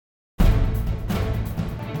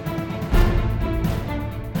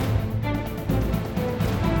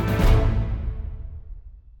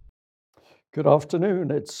Good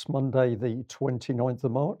afternoon. It's Monday, the 29th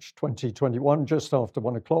of March, 2021, just after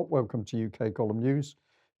 1 o'clock. Welcome to UK Column News.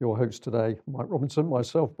 Your host today, Mike Robinson,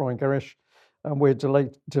 myself, Brian Gerrish, and we're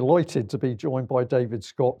delighted to be joined by David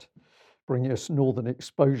Scott, bringing us northern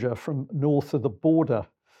exposure from north of the border.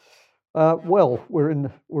 We're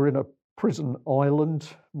in a prison island,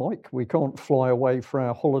 Mike. We can't fly away for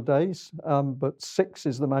our holidays, but 6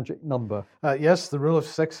 is the magic number. Yes, the rule of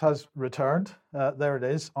 6 has returned. There it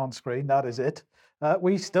is on screen. That is it.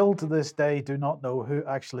 We still to this day do not know who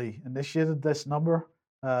actually initiated this number.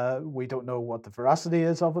 We don't know what the veracity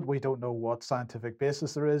is of it. We don't know what scientific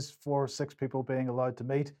basis there is for 6 people being allowed to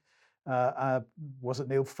meet. Was it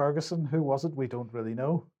Neil Ferguson? Who was it? We don't really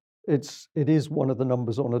know. It is one of the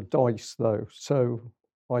numbers on a dice, though, so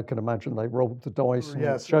I can imagine they rolled the dice and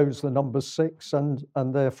Yes. it chose the number 6, and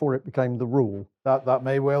therefore it became the rule. That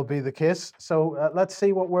may well be the case. So let's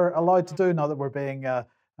see what we're allowed to do now that we're being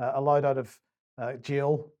allowed out of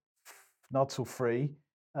jail, not so free.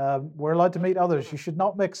 We're allowed to meet others. You should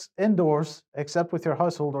not mix indoors except with your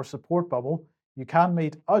household or support bubble. You can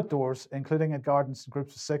meet outdoors, including in gardens in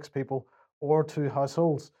groups of 6 people or 2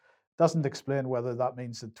 households. Doesn't explain whether that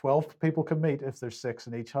means that 12 people can meet if there's 6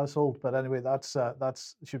 in each household. But anyway,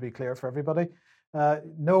 that's should be clear for everybody.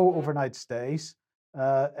 No overnight stays.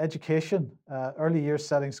 Education, early years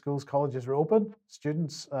setting, schools, colleges are open.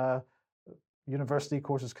 Students, university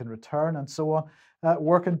courses can return, and so on.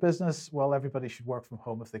 Work and business, well, everybody should work from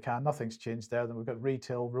home if they can. Nothing's changed there. Then we've got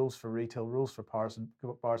retail, rules for bars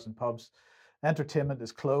and pubs. Entertainment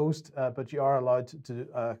is closed, but you are allowed to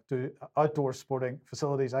do outdoor sporting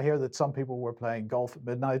facilities. I hear that some people were playing golf at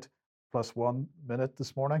midnight, plus 1 minute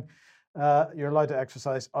this morning. You're allowed to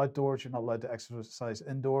exercise outdoors. You're not allowed to exercise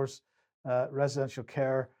indoors. Residential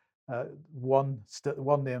care, one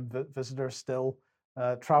named visitor still.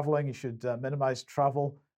 Traveling, you should minimize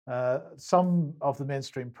travel. Some of the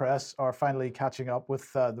mainstream press are finally catching up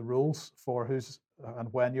with the rules for who's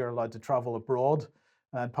and when you're allowed to travel abroad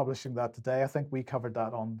and publishing that today. I think we covered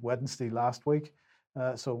that on Wednesday last week.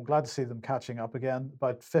 So I'm glad to see them catching up again.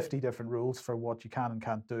 About 50 different rules for what you can and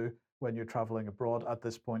can't do when you're traveling abroad at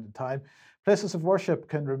this point in time. Places of worship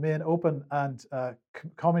can remain open, and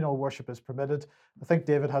communal worship is permitted. I think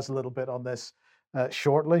David has a little bit on this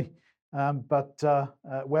shortly. But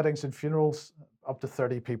weddings and funerals, up to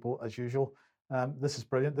 30 people as usual. This is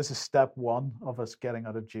brilliant. This is step 1 of us getting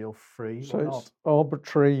out of jail free. So it's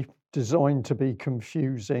arbitrary, designed to be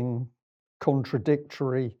confusing,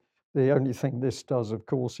 contradictory. The only thing this does, of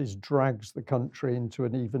course, is drags the country into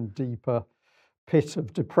an even deeper pit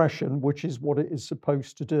of depression, which is what it is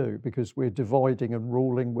supposed to do, because we're dividing and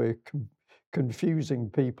ruling, we're confusing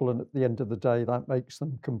people, and at the end of the day, that makes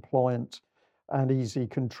them compliant and easy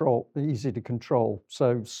to control.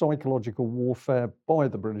 So psychological warfare by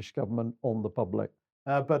the British government on the public.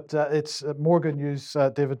 But it's more good news,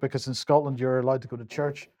 David, because in Scotland you're allowed to go to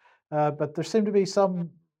church, but there seem to be some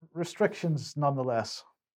restrictions nonetheless.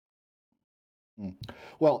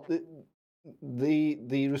 Well,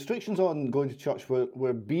 the restrictions on going to church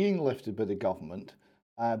were being lifted by the government,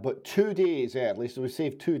 but 2 days early, so we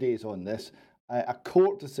saved 2 days on this, a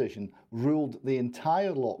court decision ruled the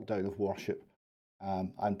entire lockdown of worship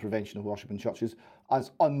and prevention of worship in churches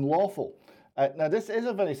as unlawful. Now, this is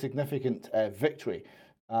a very significant victory.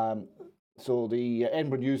 So the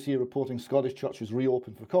Edinburgh News here reporting Scottish churches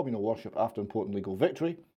reopened for communal worship after important legal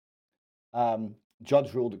victory.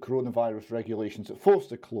 Judge ruled that coronavirus regulations that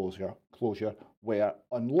forced the closure were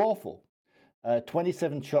unlawful.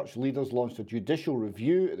 27 church leaders launched a judicial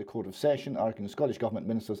review at the Court of Session, arguing the Scottish Government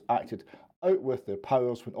ministers acted out with their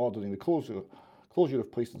powers when ordering the closure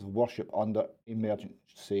of places of worship under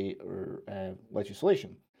emergency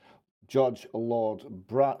legislation. Judge Lord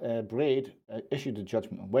Braid issued a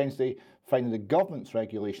judgment on Wednesday, finding the government's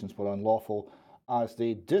regulations were unlawful as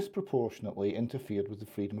they disproportionately interfered with the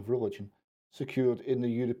freedom of religion secured in the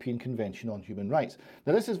European Convention on Human Rights.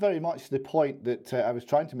 Now, this is very much the point that I was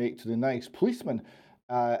trying to make to the nice policeman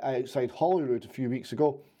outside Holyrood a few weeks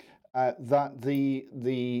ago, that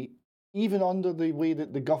the even under the way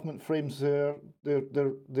that the government frames their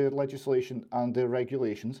legislation and their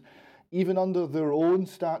regulations, even under their own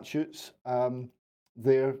statutes,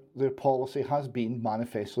 their policy has been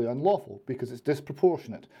manifestly unlawful because it's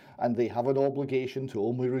disproportionate, and they have an obligation to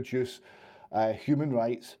only reduce human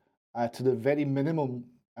rights to the very minimum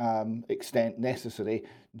extent necessary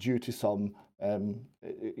due to some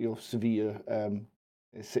severe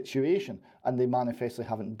situation, and they manifestly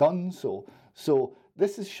haven't done so. So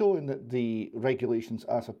this is showing that the regulations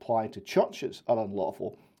as applied to churches are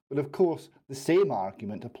unlawful. But of course, the same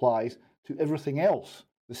argument applies to everything else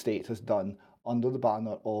the state has done under the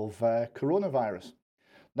banner of coronavirus.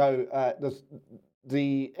 Now,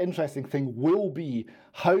 the interesting thing will be,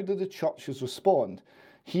 how do the churches respond?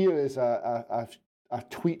 Here is a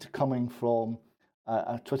tweet coming from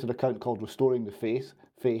a Twitter account called Restoring the Faith,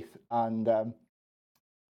 and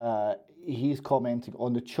he's commenting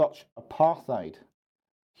on the church apartheid.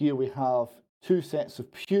 Here we have two sets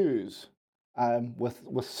of pews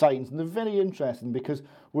with signs, and they're very interesting because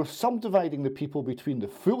we're subdividing the people between the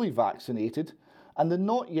fully vaccinated and the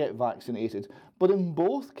not yet vaccinated. But in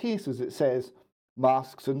both cases, it says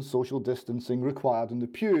masks and social distancing required in the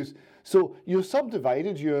pews. So you're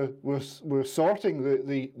subdivided. We're sorting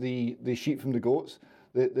the sheep from the goats,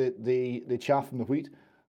 the chaff from the wheat.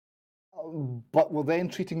 But we're then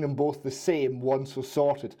treating them both the same once we're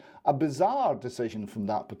sorted. A bizarre decision from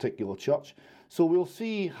that particular church. So we'll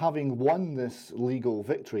see, having won this legal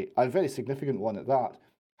victory, a very significant one at that,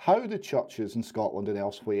 how the churches in Scotland and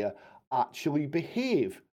elsewhere actually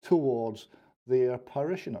behave towards their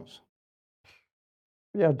parishioners.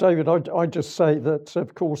 Yeah, David, I just say that,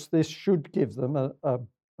 of course, this should give them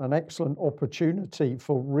an excellent opportunity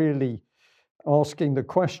for really asking the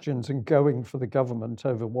questions and going for the government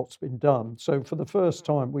over what's been done. So for the first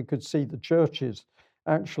time, we could see the churches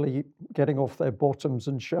actually getting off their bottoms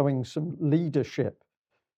and showing some leadership,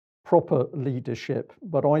 proper leadership.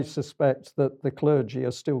 But I suspect that the clergy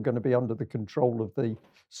are still going to be under the control of the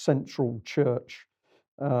central church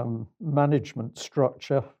management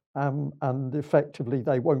structure, and effectively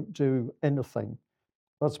they won't do anything.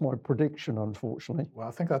 That's my prediction, unfortunately. Well,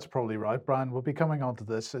 I think that's probably right, Brian. We'll be coming on to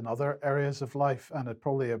this in other areas of life, and it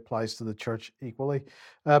probably applies to the church equally.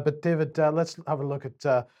 But David, let's have a look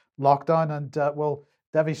at lockdown. And well,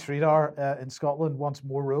 Devi Sridhar in Scotland wants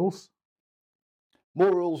more rules.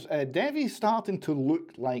 More rules. Devi's starting to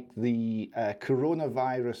look like the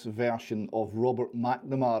coronavirus version of Robert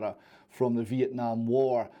McNamara from the Vietnam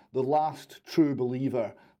War, the last true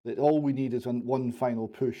believer that all we need is one final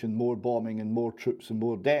push and more bombing and more troops and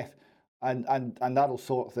more death, and that'll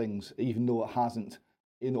sort things, even though it hasn't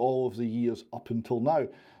in all of the years up until now.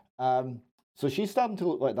 So she's starting to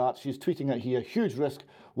look like that. She's tweeting out here, huge risk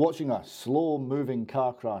watching a slow-moving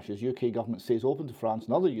car crash as UK government stays open to France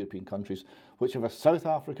and other European countries which have a South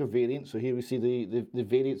Africa variant. So here we see the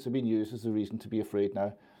variants have been used as the reason to be afraid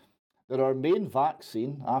now. That our main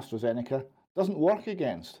vaccine, AstraZeneca, doesn't work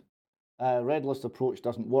against. Red list approach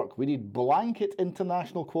doesn't work. We need blanket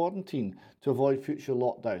international quarantine to avoid future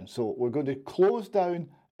lockdown. So we're going to close down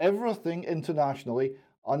everything internationally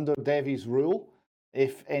under Devi's rule,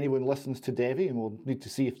 if anyone listens to Devi, and we'll need to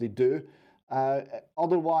see if they do.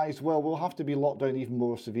 Otherwise, well, we'll have to be locked down even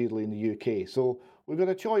more severely in the UK. So we've got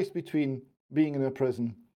a choice between being in a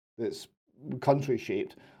prison that's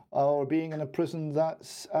country-shaped or being in a prison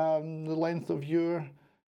that's the length of your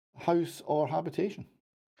house or habitation.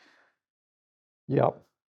 Yeah.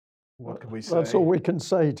 What can we say? That's all we can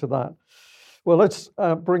say to that. Well, let's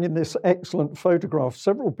bring in this excellent photograph.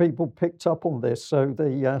 Several people picked up on this, so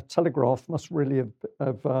the Telegraph must really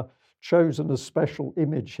have chosen a special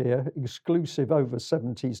image here, exclusive over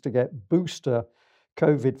 70s to get booster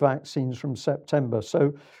COVID vaccines from September.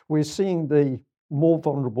 So we're seeing the more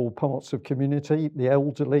vulnerable parts of community, the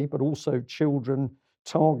elderly, but also children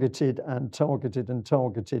targeted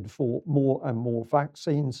for more and more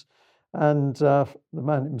vaccines. And the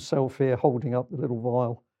man himself here holding up the little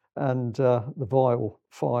vial and the vial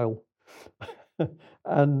file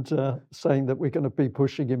and saying that we're going to be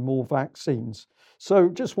pushing in more vaccines. So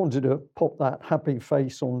just wanted to pop that happy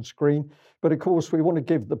face on screen. But of course, we want to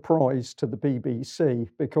give the prize to the BBC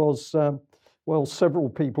because, well, several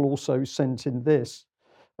people also sent in this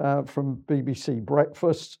from BBC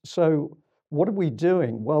Breakfast. So what are we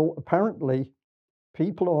doing? Well, apparently,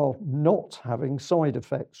 people are not having side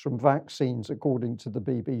effects from vaccines, according to the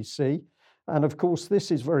BBC. And of course,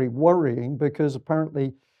 this is very worrying because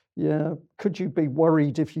apparently, yeah, could you be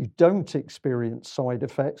worried if you don't experience side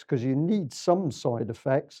effects? Because you need some side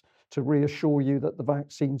effects to reassure you that the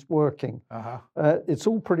vaccine's working. It's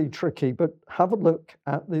all pretty tricky, but have a look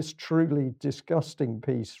at this truly disgusting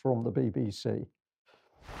piece from the BBC.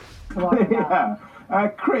 Yeah.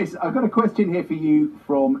 Chris, I've got a question here for you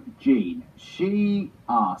from Jean. She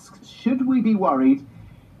asks, should we be worried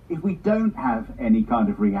if we don't have any kind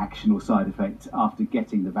of reaction or side effect after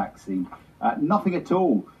getting the vaccine? Nothing at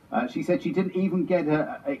all. She said she didn't even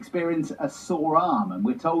experience a sore arm, and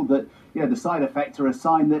we're told that the side effects are a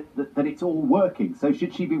sign that it's all working. So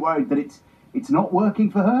should she be worried that it's not working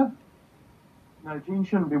for her? No, Jean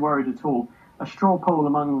shouldn't be worried at all. A straw poll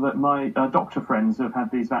among my doctor friends who have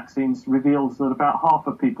had these vaccines reveals that about half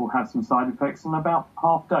of people have some side effects and about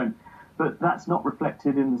half don't. But that's not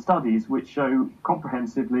reflected in the studies, which show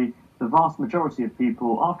comprehensively the vast majority of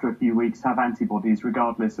people, after a few weeks, have antibodies,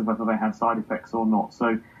 regardless of whether they have side effects or not.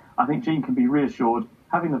 So I think Jean can be reassured.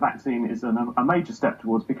 Having the vaccine is a major step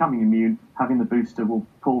towards becoming immune. Having the booster will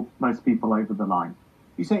pull most people over the line.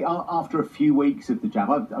 You say after a few weeks of the jab.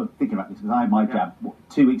 I was thinking about this because I had my jab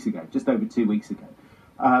 2 weeks ago, just over 2 weeks ago.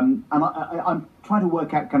 And I'm trying to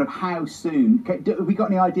work out kind of how soon. Have we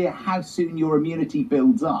got any idea how soon your immunity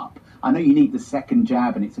builds up? I know you need the second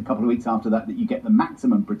jab, and it's a couple of weeks after that you get the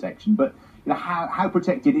maximum protection. But how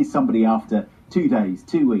protected is somebody after 2 days,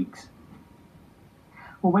 2 weeks?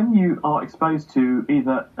 Well, when you are exposed to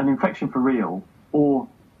either an infection for real or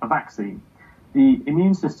a vaccine, the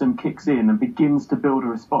immune system kicks in and begins to build a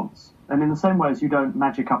response. And in the same way as you don't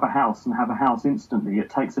magic up a house and have a house instantly, it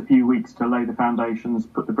takes a few weeks to lay the foundations,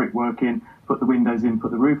 put the brickwork in, put the windows in,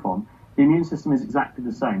 put the roof on. The immune system is exactly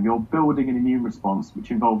the same. You're building an immune response,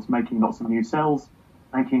 which involves making lots of new cells,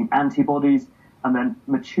 making antibodies, and then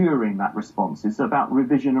maturing that response. It's about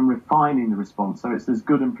revision and refining the response, so it's as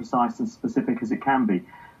good and precise and specific as it can be.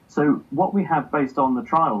 So what we have based on the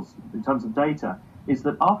trials in terms of data is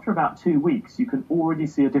that after about 2 weeks, you can already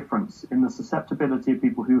see a difference in the susceptibility of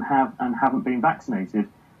people who have and haven't been vaccinated.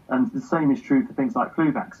 And the same is true for things like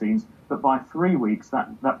flu vaccines, but by 3 weeks,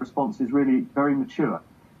 that response is really very mature.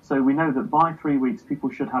 So we know that by 3 weeks, people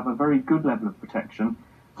should have a very good level of protection.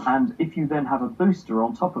 And if you then have a booster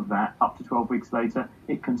on top of that, up to 12 weeks later,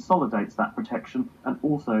 it consolidates that protection and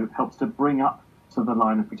also helps to bring up to the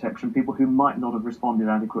line of protection people who might not have responded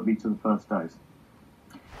adequately to the first dose.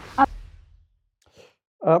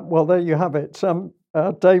 Well, there you have it.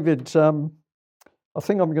 David, I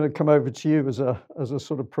think I'm going to come over to you as a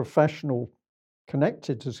sort of professional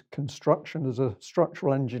connected to construction, as a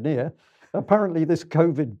structural engineer. Apparently, this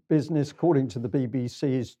COVID business, according to the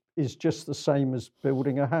BBC, is just the same as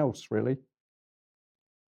building a house, really.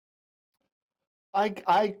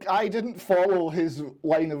 I didn't follow his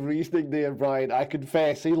line of reasoning there, Brian. I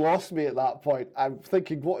confess, he lost me at that point. I'm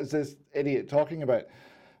thinking, what is this idiot talking about?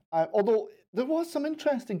 Although there was some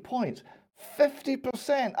interesting points.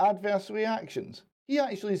 50% adverse reactions. He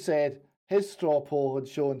actually said his straw poll had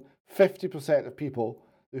shown 50% of people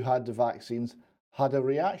who had the vaccines had a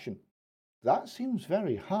reaction. That seems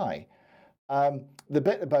very high. The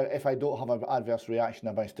bit about if I don't have an adverse reaction,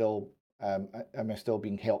 am I still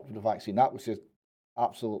being helped with the vaccine? That was just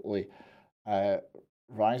absolutely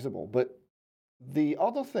risible. But the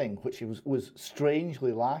other thing, which was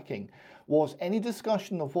strangely lacking, was any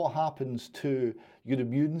discussion of what happens to your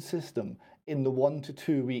immune system in the 1 to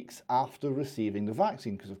 2 weeks after receiving the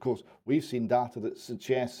vaccine. Because, of course, we've seen data that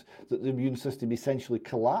suggests that the immune system essentially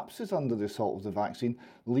collapses under the assault of the vaccine,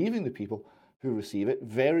 leaving the people who receive it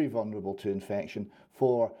very vulnerable to infection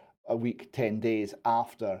for a week, 10 days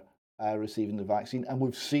after receiving the vaccine. And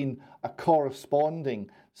we've seen a corresponding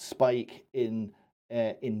spike in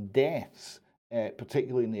deaths,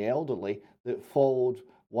 particularly in the elderly, that followed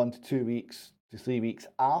 1 to 2 weeks to 3 weeks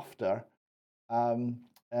after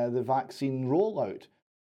the vaccine rollout,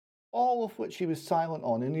 all of which he was silent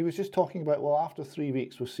on. And he was just talking about, well, after 3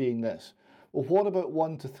 weeks, we're seeing this. Well, what about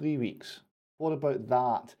 1 to 3 weeks? What about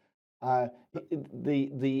that?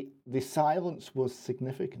 The silence was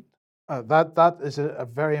significant. That is a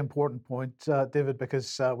very important point, David,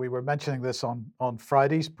 because we were mentioning this on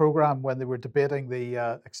Friday's program when they were debating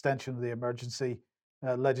the extension of the emergency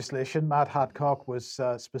legislation. Matt Hadcock was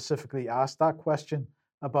specifically asked that question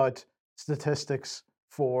about statistics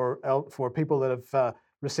for people that have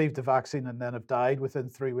received the vaccine and then have died within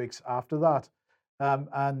 3 weeks after that,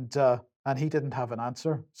 and he didn't have an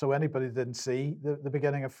answer. So anybody that didn't see the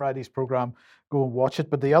beginning of Friday's program, go and watch it.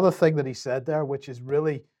 But the other thing that he said there, which is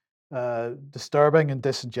really disturbing and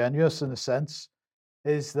disingenuous in a sense,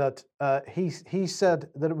 is that he said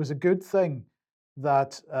that it was a good thing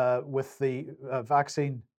that with the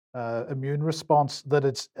vaccine immune response, that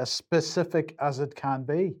it's as specific as it can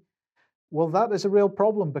be. Well, that is a real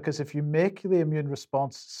problem, because if you make the immune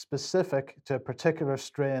response specific to a particular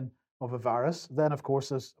strain of a virus, then of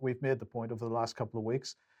course, as we've made the point over the last couple of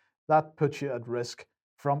weeks, that puts you at risk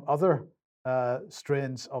from other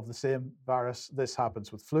strains of the same virus. This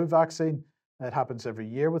happens with flu vaccine. It happens every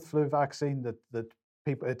year with flu vaccine. That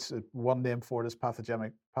people, it's one name for it is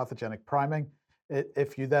pathogenic priming.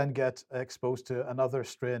 If you then get exposed to another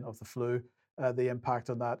strain of the flu, the impact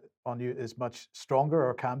on you is much stronger,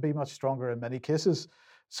 or can be much stronger in many cases.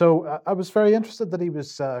 So I was very interested that he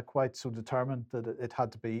was quite so determined that it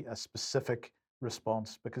had to be a specific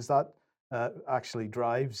response, because that actually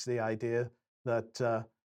drives the idea that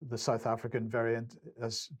the South African variant,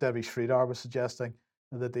 as Debbie Sridhar was suggesting,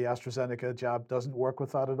 that the AstraZeneca jab doesn't work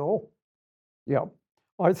with that at all. Yeah.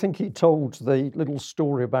 I think he told the little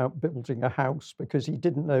story about building a house because he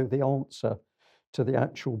didn't know the answer to the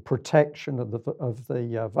actual protection of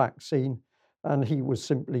the vaccine, and he was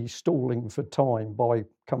simply stalling for time by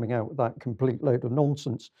coming out with that complete load of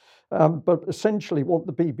nonsense. But essentially, what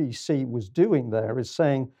the BBC was doing there is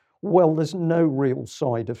saying, well, there's no real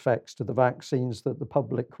side effects to the vaccines that the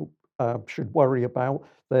public should worry about.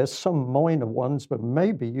 There's some minor ones, but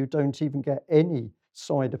maybe you don't even get any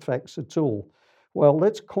side effects at all. Well,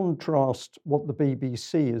 let's contrast what the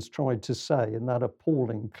BBC has tried to say in that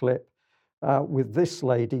appalling clip with this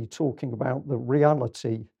lady talking about the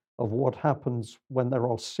reality of what happens when there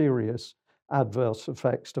are serious adverse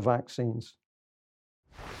effects to vaccines.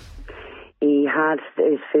 He had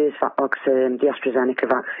his first the AstraZeneca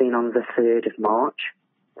vaccine on the 3rd of March.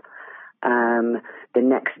 The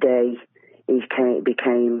next day, he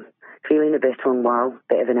became feeling a bit unwell,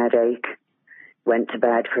 bit of an headache, went to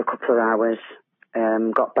bed for a couple of hours,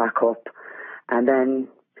 got back up, and then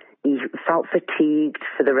he felt fatigued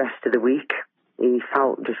for the rest of the week. He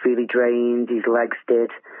felt just really drained, his legs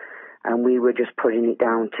did, and we were just putting it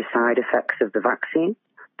down to side effects of the vaccine.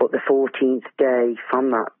 But the 14th day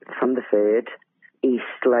from the 3rd, his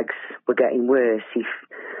legs were getting worse.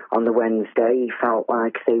 On the Wednesday, he felt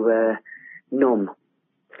like they were numb.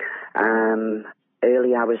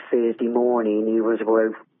 Early hours Thursday morning, he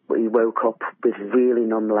woke up with really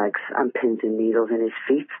numb legs and pins and needles in his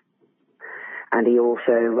feet. And he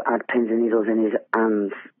also had pins and needles in his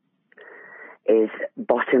hands. His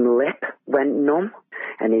bottom lip went numb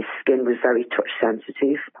and his skin was very touch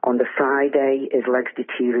sensitive. On the Friday, his legs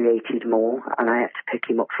deteriorated more and I had to pick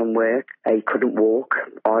him up from work. He couldn't walk,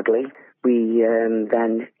 hardly.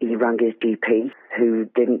 Then he rang his GP, who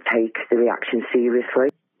didn't take the reaction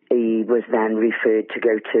seriously. He was then referred to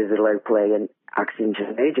go to the local accident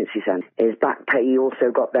and emergency centre. His back pain, he also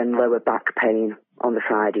got then lower back pain on the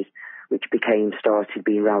Friday, which started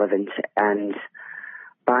being relevant. And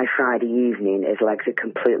by Friday evening, his legs had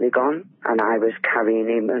completely gone, and I was carrying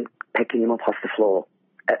him and picking him up off the floor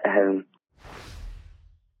at home.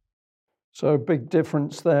 So a big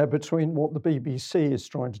difference there between what the BBC is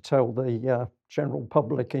trying to tell the general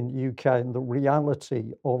public in the UK and the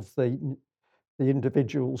reality of the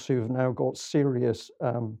individuals who have now got serious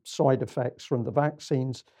side effects from the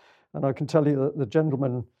vaccines. And I can tell you that the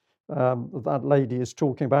gentleman, that lady is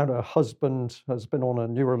talking about, her husband has been on a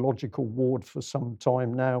neurological ward for some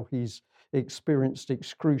time now. He's experienced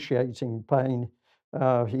excruciating pain.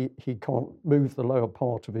 He can't move the lower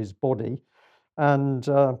part of his body. And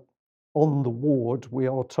on the ward, we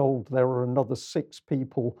are told there are another 6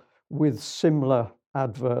 people with similar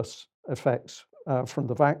adverse effects from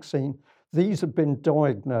the vaccine. These have been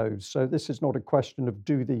diagnosed, so this is not a question of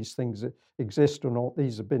do these things exist or not.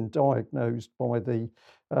 These have been diagnosed by the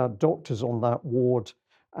doctors on that ward,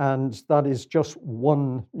 and that is just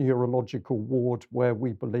one neurological ward where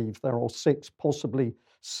we believe there are 6, possibly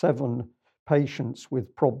 7 patients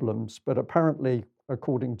with problems, but apparently,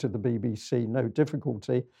 according to the BBC, no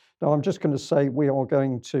difficulty. Now, I'm just going to say we're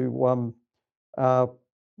going to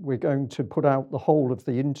put out the whole of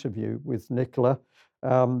the interview with Nicola.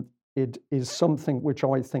 It is something which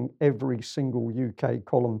I think every single UK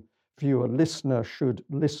column viewer listener should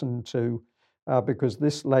listen to, because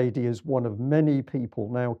this lady is one of many people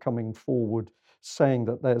now coming forward saying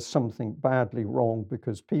that there's something badly wrong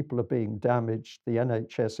because people are being damaged. The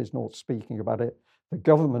NHS is not speaking about it. The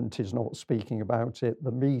government is not speaking about it.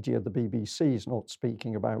 The media, the BBC, is not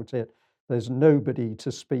speaking about it. There's nobody to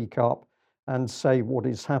speak up and say what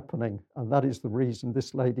is happening. And that is the reason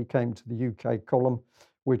this lady came to the UK column,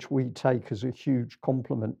 which we take as a huge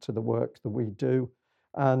compliment to the work that we do.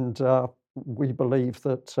 And we believe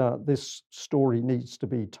that this story needs to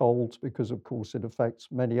be told because, of course, it affects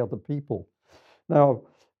many other people. Now,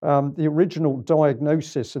 the original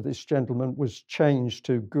diagnosis of this gentleman was changed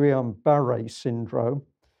to Guillain-Barré syndrome,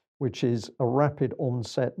 which is a rapid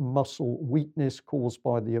onset muscle weakness caused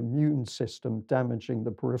by the immune system damaging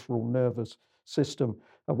the peripheral nervous system.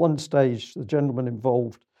 At one stage, the gentleman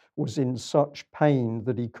involved was in such pain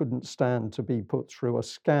that he couldn't stand to be put through a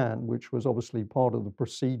scan, which was obviously part of the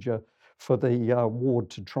procedure for the ward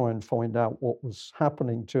to try and find out what was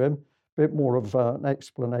happening to him. A bit more of an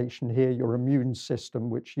explanation here. Your immune system,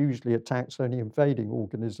 which usually attacks only invading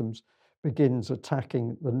organisms, begins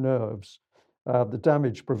attacking the nerves. The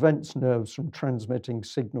damage prevents nerves from transmitting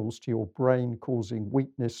signals to your brain, causing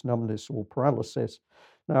weakness, numbness, or paralysis.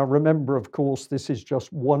 Now, remember, of course, this is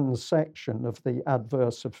just one section of the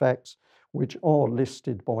adverse effects which are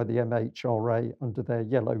listed by the MHRA under their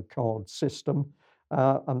yellow card system,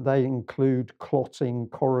 and they include clotting,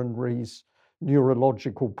 coronaries,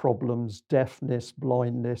 neurological problems, deafness,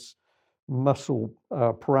 blindness, muscle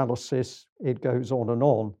paralysis. It goes on and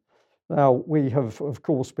on. Now, we have, of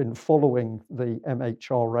course, been following the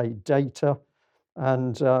MHRA data.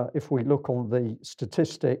 And if we look on the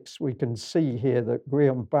statistics, we can see here that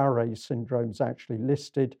Guillain-Barré syndrome is actually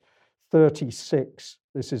listed 36.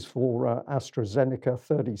 This is for AstraZeneca,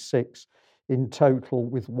 36 in total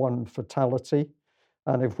with 1 fatality.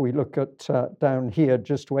 And if we look at down here,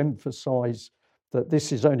 just to emphasize that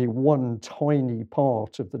this is only one tiny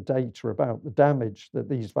part of the data about the damage that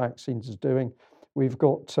these vaccines are doing, we've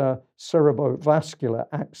got cerebrovascular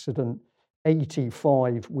accident,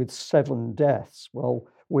 85 with 7 deaths. Well,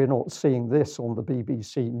 we're not seeing this on the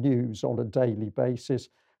BBC News on a daily basis.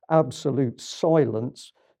 Absolute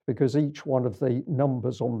silence, because each one of the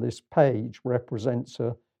numbers on this page represents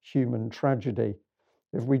a human tragedy.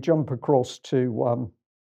 If we jump across to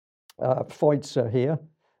Pfizer here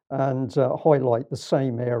and highlight the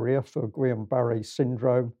same area for Guillain-Barré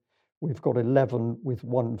syndrome, we've got 11 with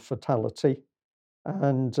 1 fatality.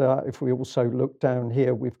 And if we also look down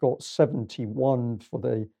here, we've got 71 for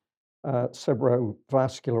the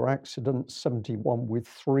cerebrovascular accident, 71 with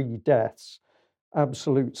 3 deaths.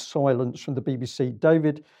 Absolute silence from the BBC.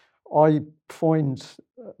 David, I find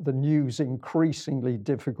the news increasingly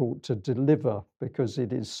difficult to deliver because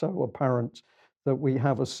it is so apparent that we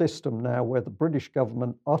have a system now where the British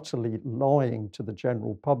government utterly lying to the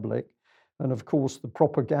general public. And of course, the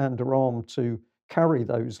propaganda arm to carry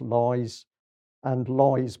those lies and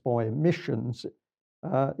lies by omissions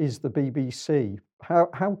is the BBC.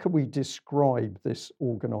 How can we describe this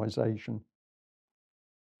organisation?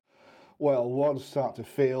 Well, words start to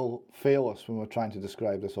fail us when we're trying to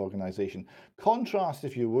describe this organisation. Contrast,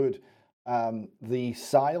 if you would, the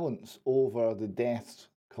silence over the deaths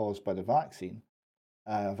caused by the vaccines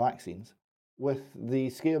with the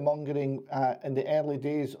scaremongering in the early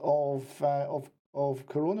days of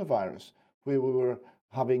coronavirus, where we were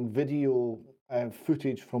having video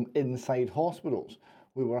footage from inside hospitals.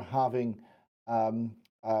 We were having long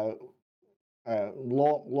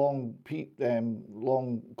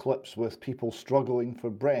clips with people struggling for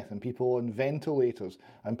breath and people on ventilators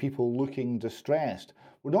and people looking distressed.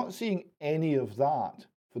 We're not seeing any of that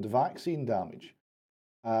for the vaccine damage.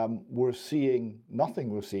 We're seeing nothing.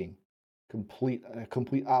 We're seeing complete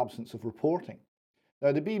absence of reporting.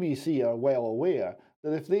 Now, the BBC are well aware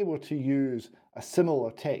that if they were to use a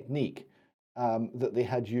similar technique that they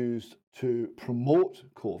had used to promote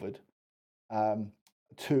COVID,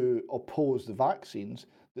 to oppose the vaccines,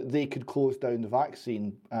 that they could close down the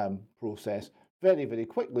vaccine process very, very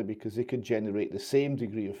quickly, because they could generate the same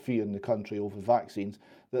degree of fear in the country over vaccines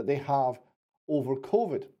that they have over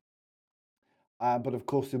COVID. But of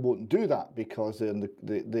course, they won't do that because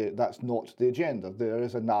that's not the agenda. There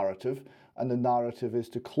is a narrative, and the narrative is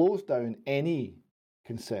to close down any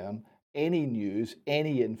concern, any news,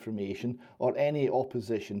 any information, or any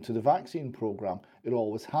opposition to the vaccine program. It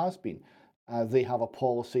always has been. They have a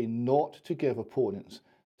policy not to give opponents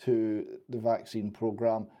to the vaccine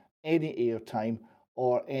program any airtime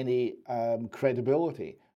or any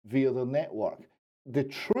credibility via their network. The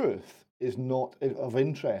truth is not of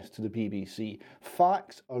interest to the BBC.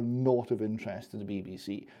 Facts are not of interest to the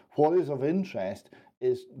BBC. What is of interest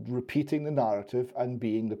is repeating the narrative and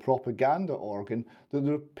being the propaganda organ that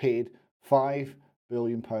they're paid £5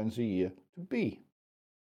 billion a year to be.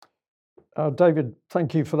 David,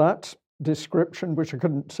 thank you for that description, which I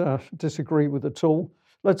couldn't disagree with at all.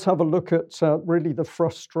 Let's have a look at really the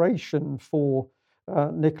frustration for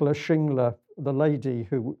Nicola Shingler, the lady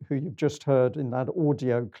who you've just heard in that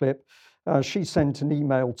audio clip. She sent an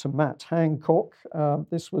email to Matt Hancock.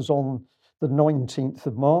 This was on the 19th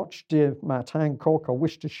of March. Dear Matt Hancock, I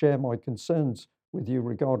wish to share my concerns with you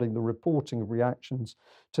regarding the reporting of reactions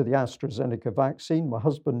to the AstraZeneca vaccine. My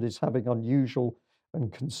husband is having unusual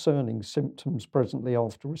and concerning symptoms presently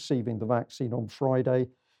after receiving the vaccine on Friday.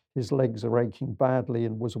 His legs are aching badly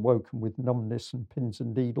and was awoken with numbness and pins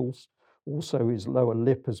and needles. Also, his lower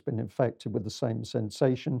lip has been infected with the same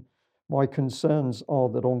sensation. My concerns are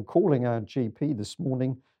that on calling our GP this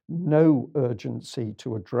morning, no urgency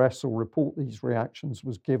to address or report these reactions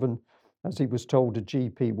was given, as he was told a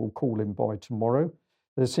GP will call him by tomorrow.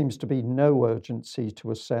 There seems to be no urgency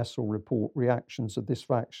to assess or report reactions of this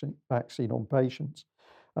vaccine on patients.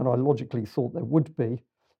 And I logically thought there would be.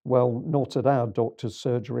 Well, not at our doctor's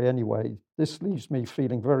surgery anyway. This leaves me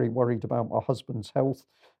feeling very worried about my husband's health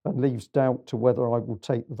and leaves doubt to whether I will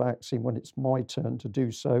take the vaccine when it's my turn to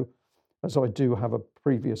do so, as I do have a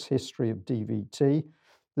previous history of DVT.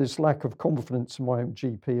 This lack of confidence in my own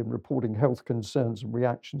GP in reporting health concerns and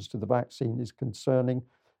reactions to the vaccine is concerning,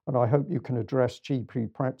 And I hope you can address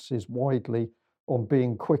GP practices widely on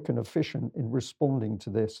being quick and efficient in responding to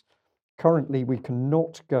this. Currently, we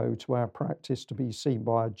cannot go to our practice to be seen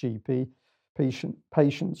by a GP.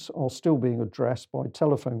 Patients are still being addressed by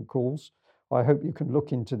telephone calls. I hope you can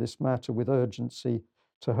look into this matter with urgency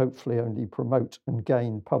to hopefully only promote and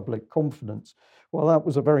gain public confidence. Well, that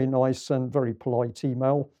was a very nice and very polite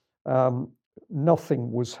email.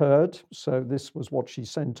 Nothing was heard, so this was what she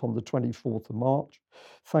sent on the 24th of March.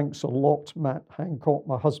 Thanks a lot, Matt Hancock.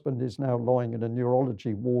 My husband is now lying in a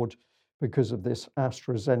neurology ward because of this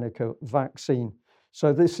AstraZeneca vaccine.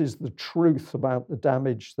 So this is the truth about the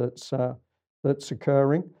damage that's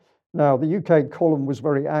occurring. Now, the UK column was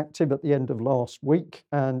very active at the end of last week,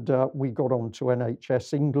 and we got on to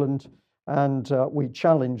NHS England, and we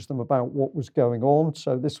challenged them about what was going on.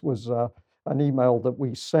 So this was an email that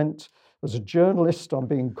we sent. As a journalist, I'm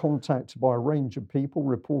being contacted by a range of people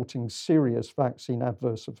reporting serious vaccine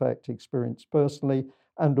adverse effect experienced personally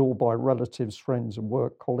and or by relatives, friends, and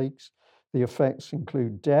work colleagues. The effects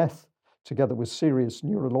include death, together with serious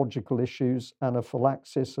neurological issues,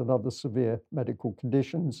 anaphylaxis, and other severe medical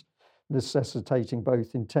conditions, necessitating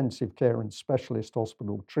both intensive care and specialist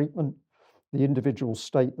hospital treatment. The individuals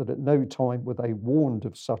state that at no time were they warned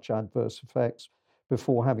of such adverse effects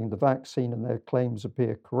before having the vaccine, and their claims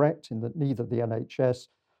appear correct in that neither the NHS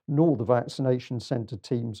nor the vaccination centre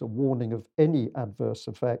teams are warning of any adverse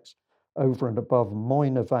effects over and above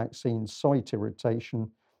minor vaccine site irritation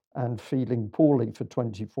and feeling poorly for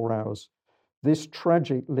 24 hours. This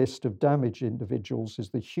tragic list of damaged individuals is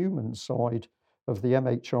the human side of the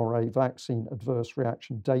MHRA vaccine adverse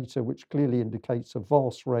reaction data, which clearly indicates a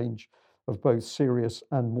vast range of both serious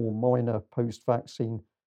and more minor post-vaccine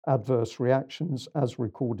adverse reactions as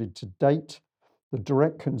recorded to date. The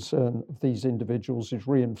direct concern of these individuals is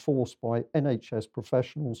reinforced by NHS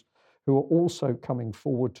professionals who are also coming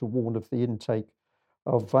forward to warn of the intake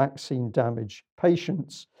of vaccine damaged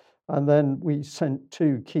patients. And then we sent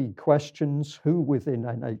two key questions: who within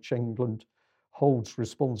NH England holds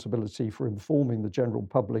responsibility for informing the general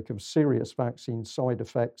public of serious vaccine side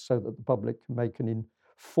effects so that the public can make an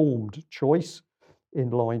informed choice in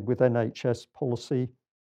line with NHS policy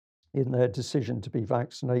in their decision to be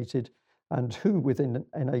vaccinated, and who within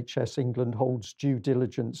NHS England holds due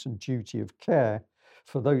diligence and duty of care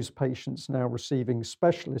for those patients now receiving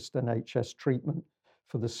specialist NHS treatment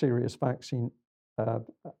for the serious vaccine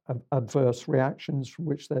adverse reactions from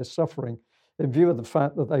which they're suffering, in view of the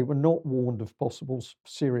fact that they were not warned of possible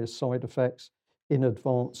serious side effects in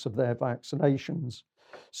advance of their vaccinations.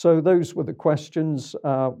 So those were the questions.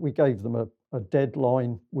 We gave them a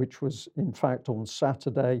deadline, which was in fact on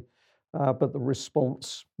Saturday. But the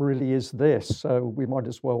response really is this. So we might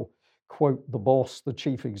as well quote the boss, the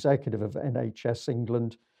chief executive of NHS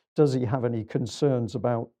England. Does he have any concerns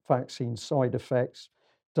about vaccine side effects?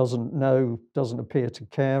 Doesn't know, doesn't appear to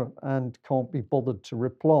care, and can't be bothered to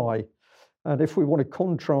reply. And if we want to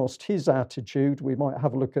contrast his attitude, we might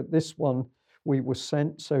have a look at this one we were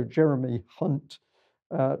sent. So Jeremy Hunt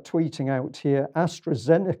tweeting out here,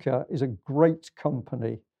 AstraZeneca is a great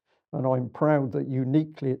company, and I'm proud that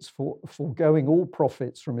uniquely it's foregoing all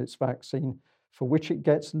profits from its vaccine, for which it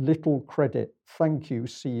gets little credit. Thank you,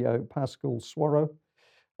 CEO Pascal Soriot,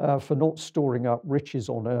 for not storing up riches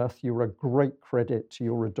on earth. You're a great credit to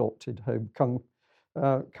your adopted home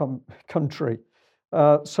country.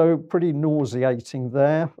 So pretty nauseating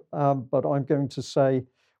there, but I'm going to say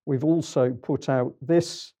we've also put out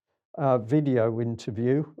this video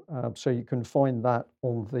interview, so you can find that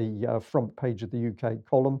on the front page of the UK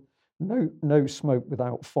column. No Smoke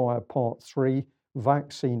Without Fire, Part 3,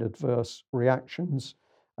 Vaccine Adverse Reactions.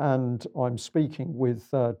 And I'm speaking with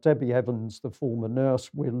Debbie Evans, the former nurse.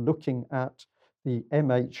 We're looking at the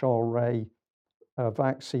MHRA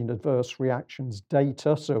vaccine adverse reactions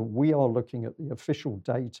data. So we are looking at the official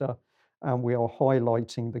data, and we are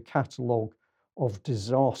highlighting the catalogue of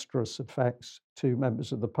disastrous effects to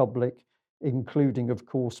members of the public, including, of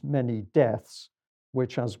course, many deaths,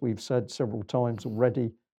 which, as we've said several times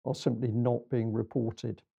already, are simply not being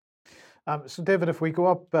reported. So, David, if we go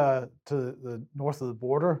up to the north of the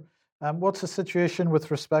border, what's the situation with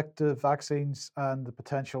respect to vaccines and the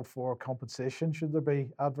potential for compensation? Should there be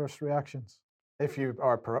adverse reactions if you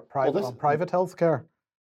are on private healthcare?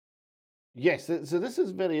 Yes, so this is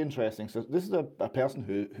very interesting. So this is a person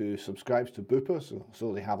who subscribes to Bupa,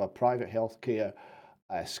 so they have a private healthcare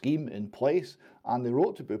scheme in place, and they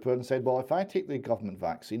wrote to Bupa and said, well, if I take the government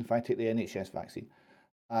vaccine, if I take the NHS vaccine,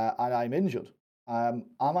 and I'm injured, am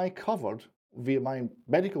I covered via my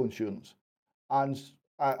medical insurance? And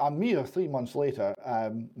a mere 3 months later,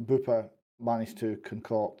 Bupa managed to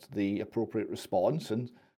concoct the appropriate response and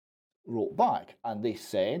wrote back, and they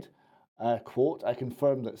said, quote, "I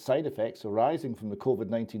confirm that side effects arising from the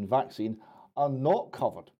COVID-19 vaccine are not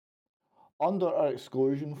covered under our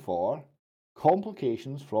exclusion for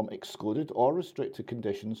complications from excluded or restricted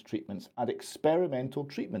conditions, treatments, and experimental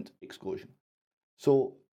treatment exclusion."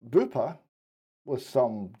 So Bupa, with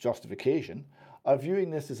some justification, are viewing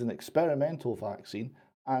this as an experimental vaccine,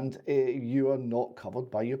 and you are not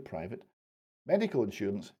covered by your private medical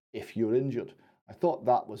insurance if you're injured. I thought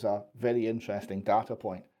that was a very interesting data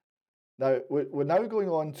point. Now, we're now going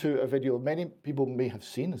on to a video many people may have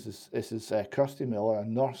seen. This is Kirsty Miller, a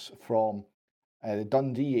nurse from the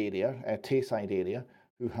Dundee area, Tayside area,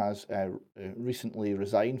 who has recently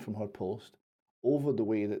resigned from her post over the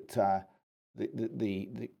way that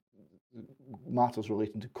the matters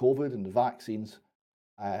relating to COVID and the vaccines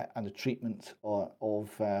and the treatment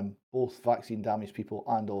of both vaccine damaged people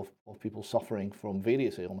and of people suffering from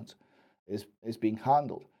various ailments is being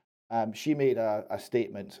handled. She made a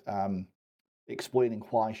statement explaining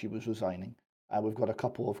why she was resigning. We've got a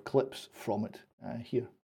couple of clips from it here.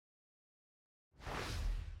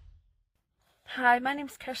 Hi, my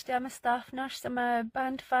name's Kirsty. I'm a staff nurse. I'm a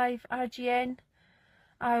Band 5 RGN.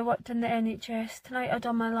 I worked in the NHS. Tonight I'd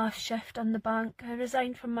done my last shift on the bank. I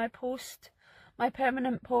resigned from my post, my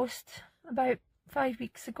permanent post, about 5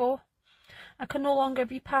 weeks ago. I can no longer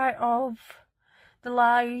be part of the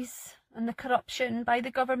lies and the corruption by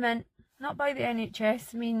the government, not by the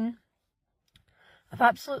NHS. I mean, I've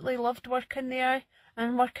absolutely loved working there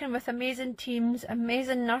and working with amazing teams,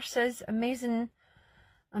 amazing nurses, amazing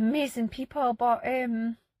people, but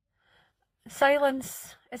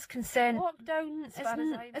silence is consent.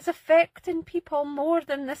 Lockdown is affecting people more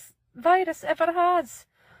than this virus ever has.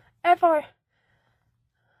 Ever.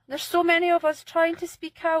 There's so many of us trying to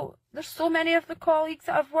speak out. There's so many of the colleagues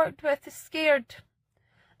that I've worked with are scared.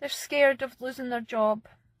 They're scared of losing their job.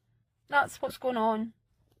 That's what's going on.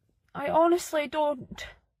 I honestly don't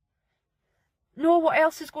know what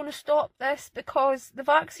else is going to stop this, because the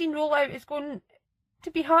vaccine rollout is going to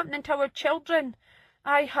be happening to our children.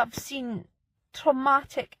 I have seen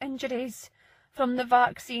traumatic injuries from the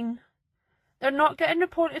vaccine. They're not getting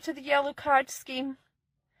reported to the yellow card scheme.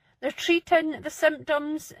 They're treating the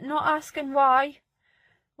symptoms, not asking why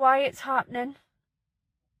it's happening.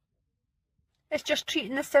 It's just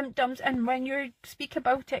treating the symptoms, and when you speak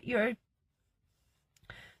about it, you're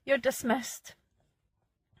dismissed.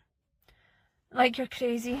 Like you're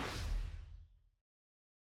crazy.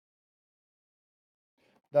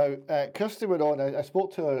 Now, Kirsty went on, I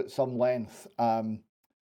spoke to her at some length about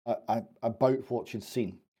what she'd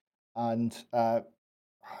seen, and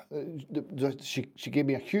she gave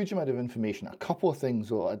me a huge amount of information. A couple of things,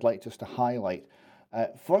 though, I'd like just to highlight.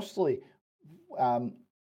 Firstly,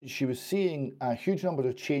 she was seeing a huge number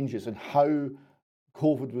of changes in how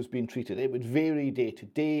COVID was being treated. It would vary day to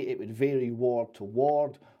day, it would vary ward to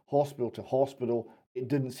ward, hospital to hospital. It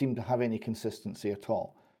didn't seem to have any consistency at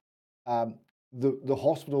all. The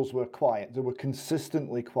hospitals were quiet. They were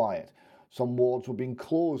consistently quiet. Some wards were being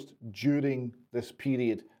closed during this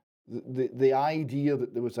period. The idea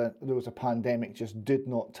that there was a pandemic just did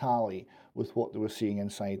not tally with what they were seeing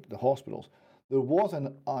inside the hospitals. There was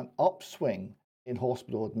an upswing in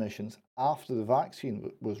hospital admissions after the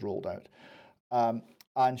vaccine was rolled out,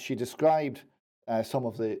 and she described some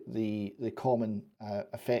of the common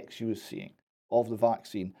effects she was seeing of the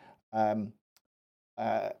vaccine.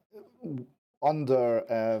 Under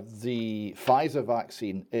the Pfizer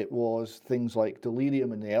vaccine, it was things like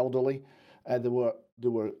delirium in the elderly. They were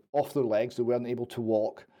off their legs. They weren't able to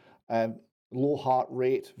walk. Low heart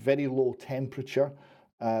rate, very low temperature,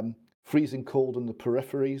 freezing cold in the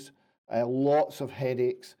peripheries, lots of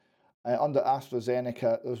headaches. Under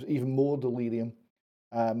AstraZeneca, there's even more delirium,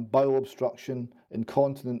 bowel obstruction,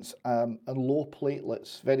 incontinence, and low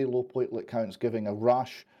platelets, very low platelet counts, giving a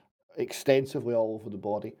rash extensively all over the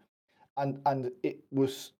body. And it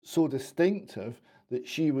was so distinctive that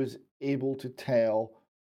she was able to tell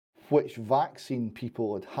which vaccine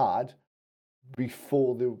people had had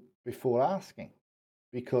before asking,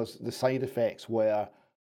 because the side effects were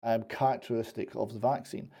characteristic of the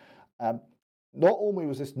vaccine. Not only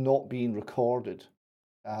was this not being recorded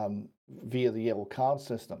via the yellow card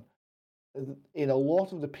system, in a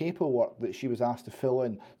lot of the paperwork that she was asked to fill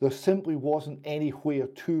in, there simply wasn't anywhere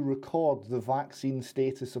to record the vaccine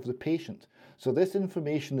status of the patient. So this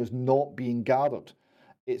information is not being gathered.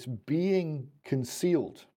 It's being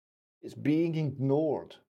concealed. It's being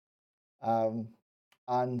ignored.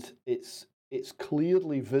 And it's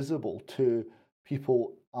clearly visible to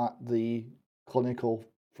people at the clinical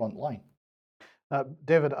front line.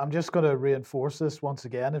 David, I'm just going to reinforce this once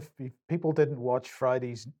again. If people didn't watch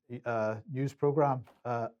Friday's news program,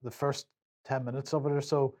 the first 10 minutes of it or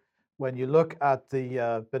so, when you look at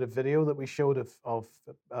the bit of video that we showed of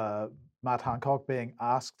Matt Hancock being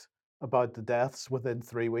asked about the deaths within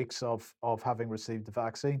 3 weeks of having received the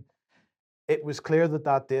vaccine, it was clear that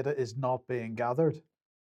that data is not being gathered.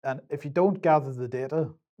 And if you don't gather the data,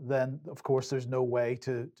 then of course there's no way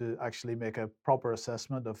to actually make a proper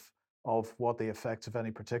assessment of what the effects of any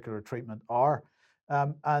particular treatment are.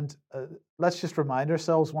 Let's just remind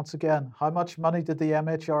ourselves once again, how much money did the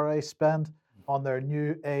MHRA spend on their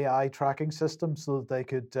new AI tracking system so that they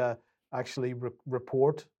could actually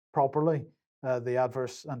report properly the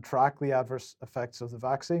adverse and track the adverse effects of the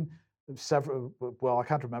vaccine? Several, well, I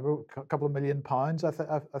can't remember, a couple of £1 million,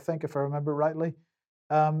 I think, if I remember rightly.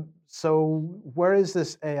 So where is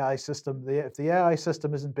this AI system? If the AI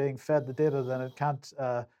system isn't being fed the data, then it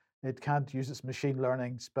can't use its machine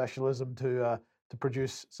learning specialism to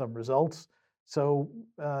produce some results. So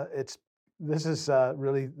this is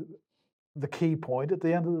really the key point at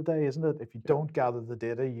the end of the day, isn't it? If you don't gather the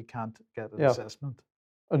data, you can't get an assessment.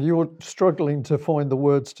 And you're struggling to find the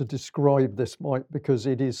words to describe this, Mike, because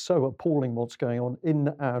it is so appalling what's going on. In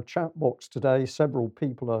our chat box today, several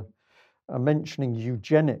people are mentioning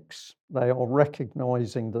eugenics. They are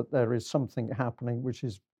recognising that there is something happening which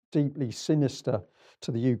is deeply sinister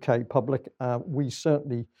to the UK public. We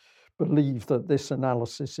certainly believe that this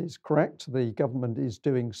analysis is correct. The government is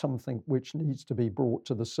doing something which needs to be brought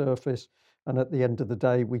to the surface. And at the end of the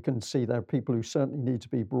day, we can see there are people who certainly need to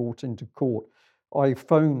be brought into court. I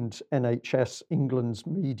phoned NHS England's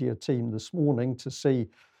media team this morning to see,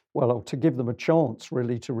 well, to give them a chance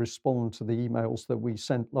really to respond to the emails that we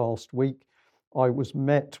sent last week. I was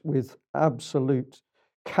met with absolute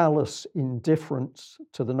callous indifference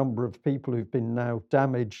to the number of people who've been now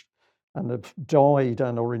damaged and have died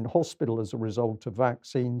and are in hospital as a result of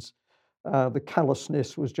vaccines. The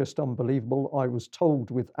callousness was just unbelievable. I was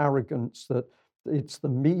told with arrogance that it's the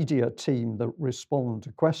media team that respond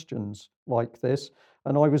to questions like this.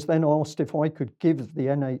 And I was then asked if I could give the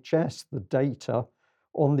NHS the data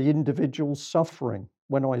on the individuals suffering.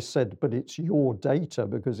 When I said, but it's your data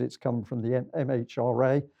because it's come from the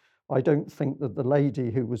MHRA, I don't think that the lady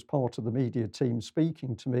who was part of the media team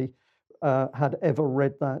speaking to me had ever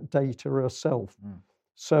read that data herself.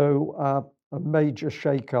 So a major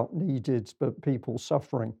shake-up needed, but people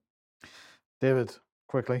suffering. David,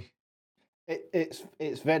 quickly.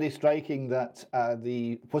 It's very striking that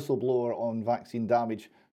the whistleblower on vaccine damage,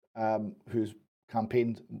 who's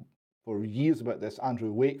campaigned for years about this,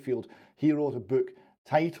 Andrew Wakefield, he wrote a book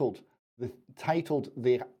titled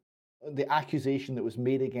the accusation that was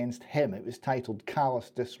made against him. It was titled "Callous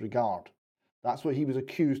Disregard." That's what he was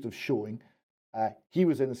accused of showing. He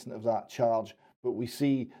was innocent of that charge, but we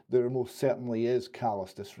see there most certainly is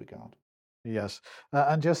callous disregard. Yes,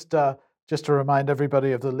 and just to remind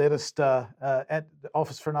everybody of the latest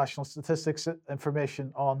Office for National Statistics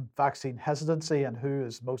information on vaccine hesitancy and who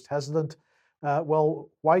is most hesitant. Well,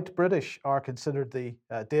 white British are considered the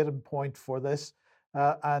datum point for this.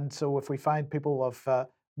 And so if we find people of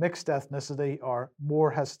mixed ethnicity are more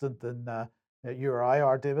hesitant than you or I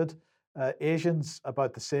are, David, Asians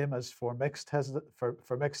about the same as for mixed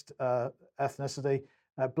ethnicity.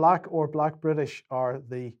 Black or Black British are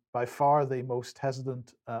by far the most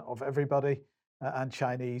hesitant of everybody, and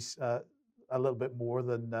Chinese a little bit more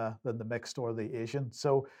than the mixed or the Asian.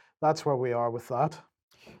 So that's where we are with that.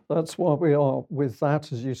 That's why we are with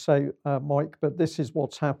that, as you say, Mike, but this is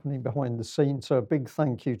what's happening behind the scenes. So a big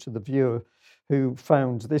thank you to the viewer who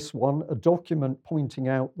found this one, a document pointing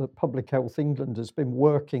out that Public Health England has been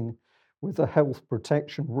working with the Health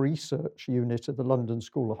Protection Research Unit at the London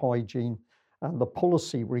School of Hygiene and the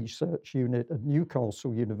Policy Research Unit at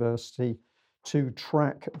Newcastle University to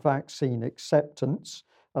track vaccine acceptance.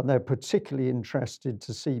 And they're particularly interested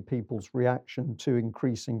to see people's reaction to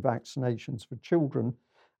increasing vaccinations for children.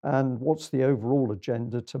 And what's the overall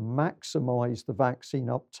agenda? To maximise the vaccine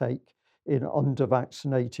uptake in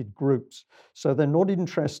under-vaccinated groups. So they're not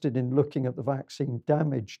interested in looking at the vaccine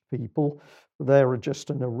damaged people. They're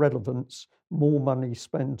just an irrelevance, more money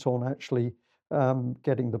spent on actually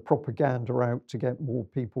getting the propaganda out to get more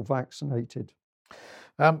people vaccinated.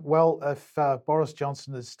 Well, if Boris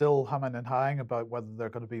Johnson is still humming and hawing about whether there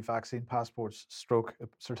are going to be vaccine passports stroke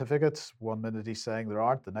certificates, 1 minute he's saying there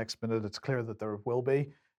aren't, the next minute it's clear that there will be.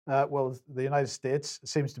 Well, the United States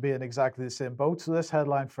seems to be in exactly the same boat. So this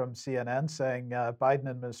headline from CNN saying Biden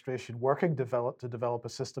administration working to develop a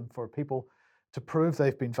system for people to prove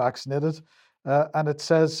they've been vaccinated. And it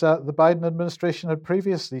says the Biden administration had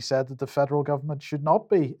previously said that the federal government should not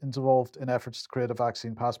be involved in efforts to create a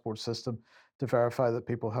vaccine passport system to verify that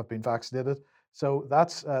people have been vaccinated. So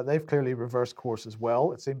that's they've clearly reversed course as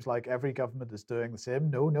well. It seems like every government is doing the same.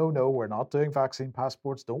 No, we're not doing vaccine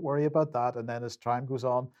passports. Don't worry about that. And then as time goes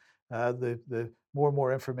on, the more and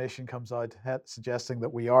more information comes out suggesting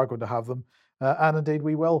that we are going to have them, and indeed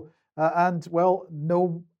we will. And well,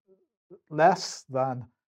 no less than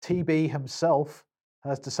TB himself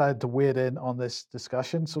has decided to wade in on this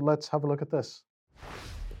discussion. So let's have a look at this.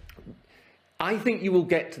 I think you will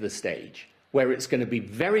get to the stage where it's going to be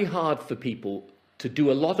very hard for people to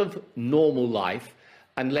do a lot of normal life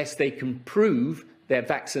unless they can prove their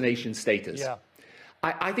vaccination status. Yeah.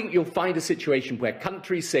 I think you'll find a situation where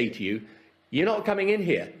countries say to you, you're not coming in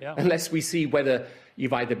here unless we see whether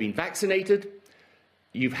you've either been vaccinated,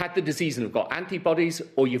 you've had the disease and have got antibodies,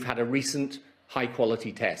 or you've had a recent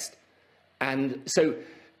high-quality test. And so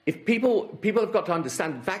if people have got to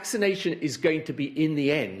understand vaccination is going to be, in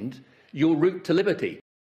the end, your route to liberty.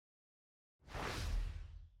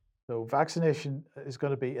 So vaccination is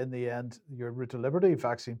going to be, in the end, your route to liberty.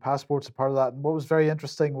 Vaccine passports are part of that. And what was very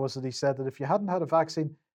interesting was that he said that if you hadn't had a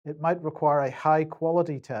vaccine, it might require a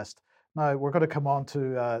high-quality test. Now, we're going to come on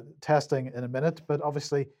to testing in a minute, but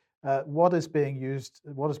obviously what is being used,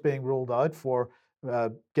 what is being rolled out for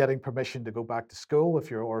getting permission to go back to school, if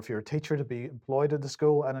you're a teacher, to be employed in the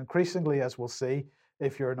school, and increasingly, as we'll see,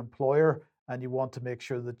 if you're an employer and you want to make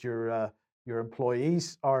sure that your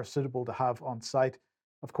employees are suitable to have on site.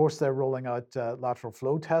 Of course, they're rolling out lateral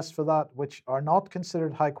flow tests for that, which are not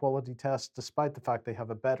considered high-quality tests, despite the fact they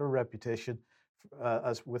have a better reputation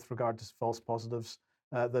as with regard to false positives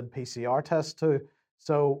than PCR tests too.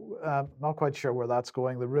 So not quite sure where that's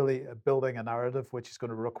going. They're really building a narrative which is going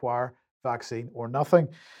to require vaccine or nothing.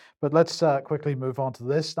 But let's quickly move on to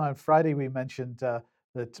this. Now, on Friday, we mentioned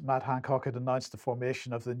that Matt Hancock had announced the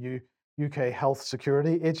formation of the new UK Health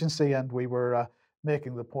Security Agency, and we were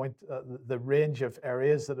making the point, the range of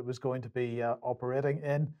areas that it was going to be operating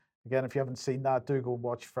in. Again, if you haven't seen that, do go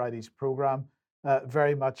watch Friday's programme.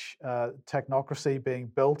 Very much technocracy being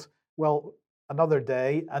built. Well, another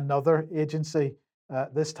day, another agency.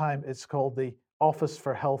 This time it's called the Office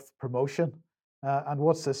for Health Promotion. And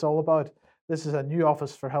what's this all about? This is a new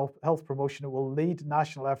Office for Health Promotion. It will lead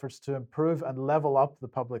national efforts to improve and level up the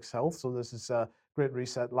public's health. So this is Great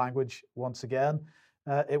Reset language once again.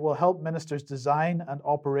 It will help ministers design and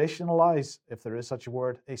operationalise, if there is such a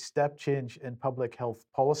word, a step change in public health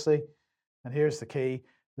policy. And here's the key.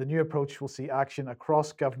 The new approach will see action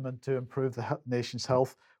across government to improve the nation's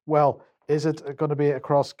health. Well, is it going to be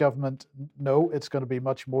across government? No, it's going to be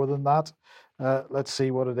much more than that. Let's see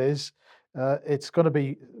what it is. It's going to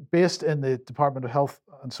be based in the Department of Health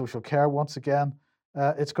and Social Care once again.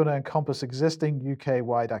 It's going to encompass existing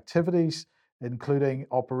UK-wide activities, including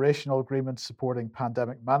operational agreements supporting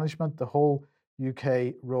pandemic management, the whole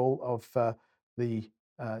UK role of the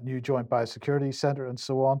new Joint Biosecurity Centre, and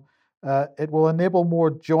so on. It will enable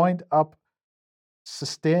more joined-up,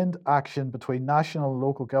 sustained action between national and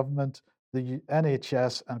local government, the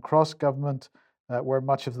NHS, and cross-government, where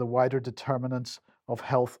much of the wider determinants of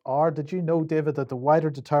health are. Did you know, David, that the wider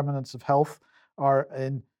determinants of health are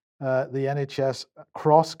in the NHS,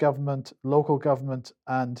 cross-government, local government,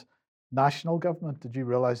 and national government? Did you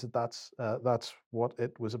realise that that's what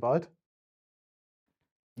it was about?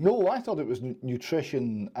 No, I thought it was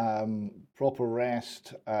nutrition, proper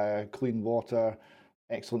rest, clean water,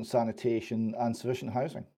 excellent sanitation, and sufficient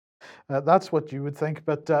housing. That's what you would think.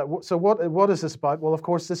 But so what is this about? Well, of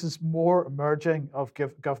course, this is more merging of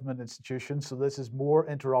government institutions. So this is more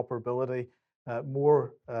interoperability,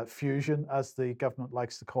 more fusion, as the government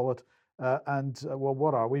likes to call it. Well,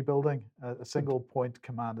 what are we building? A single point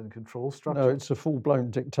command and control structure? No, it's a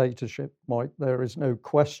full-blown dictatorship, Mike. There is no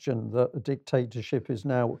question that a dictatorship is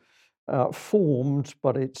now formed,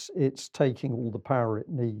 but it's taking all the power it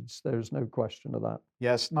needs. There's no question of that.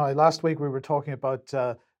 Yes. Now, last week we were talking about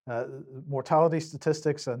mortality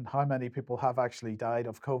statistics and how many people have actually died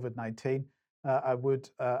of COVID-19. I would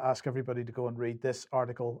ask everybody to go and read this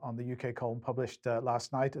article on the UK column published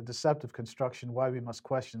last night, A Deceptive Construction, Why We Must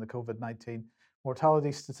Question the COVID-19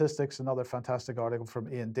 Mortality Statistics, another fantastic article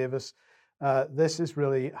from Ian Davis. This is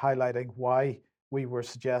really highlighting why we were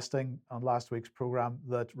suggesting on last week's programme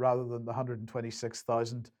that rather than the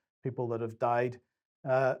 126,000 people that have died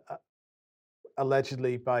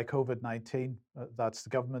allegedly by COVID-19, that's the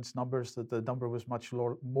government's numbers, that the number was much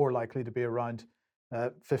more likely to be around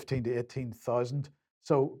 15 to 18,000.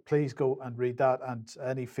 So please go and read that, and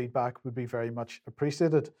any feedback would be very much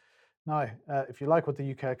appreciated. Now, if you like what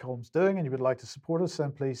the UK Column's doing and you would like to support us,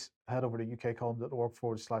 then please head over to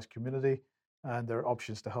ukcolumn.org/community, and there are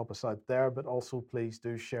options to help us out there. But also, please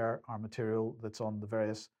do share our material that's on the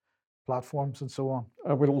various platforms and so on.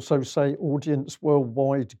 I would also say audience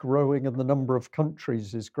worldwide growing, and the number of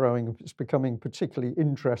countries is growing. It's becoming particularly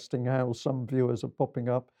interesting how some viewers are popping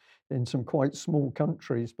up in some quite small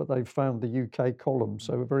countries, but they've found the UK Column,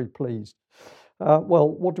 so we're very pleased. Well,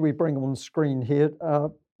 what do we bring on screen here?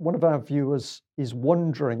 One of our viewers is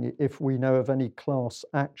wondering if we know of any class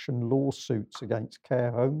action lawsuits against care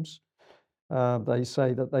homes. They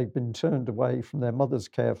say that they've been turned away from their mother's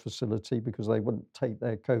care facility because they wouldn't take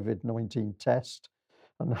their COVID-19 test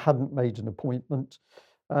and hadn't made an appointment.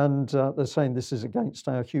 And they're saying this is against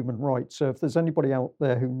our human rights. So if there's anybody out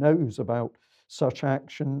there who knows about such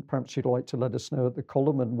action, perhaps you'd like to let us know at the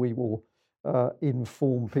column, and we will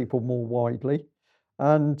inform people more widely.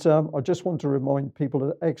 And I just want to remind people of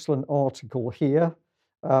an excellent article here,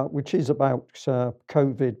 which is about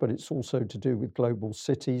COVID, but it's also to do with global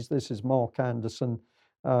cities. This is Mark Anderson,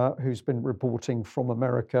 who's been reporting from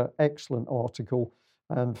America. Excellent article.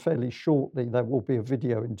 And fairly shortly, there will be a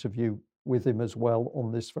video interview with him as well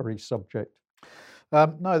on this very subject.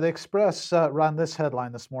 Now, the Express ran this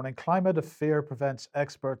headline this morning: "Climate of Fear Prevents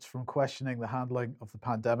Experts from Questioning the Handling of the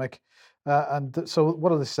Pandemic." So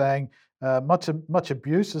what are they saying? Much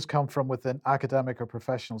abuse has come from within academic or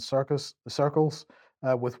professional circles,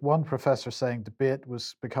 with one professor saying debate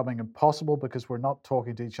was becoming impossible because we're not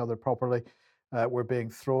talking to each other properly. We're being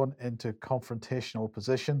thrown into confrontational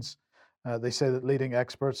positions. They say that leading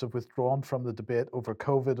experts have withdrawn from the debate over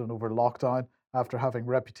COVID and over lockdown after having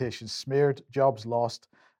reputations smeared, jobs lost,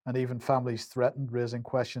 and even families threatened, raising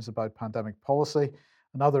questions about pandemic policy.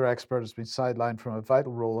 Another expert has been sidelined from a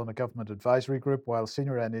vital role in a government advisory group, while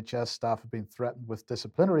senior NHS staff have been threatened with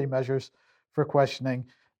disciplinary measures for questioning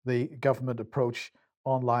the government approach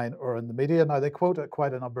online or in the media. Now, they quote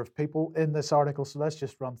quite a number of people in this article, so let's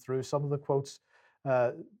just run through some of the quotes.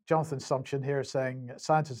 Jonathan Sumption here saying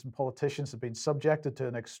scientists and politicians have been subjected to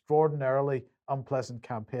an extraordinarily unpleasant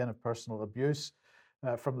campaign of personal abuse.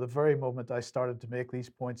 From the very moment I started to make these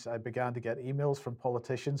points, I began to get emails from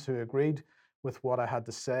politicians who agreed with what I had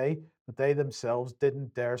to say, but they themselves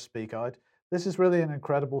didn't dare speak out. This is really an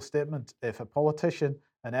incredible statement. If a politician,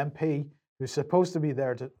 an MP, who's supposed to be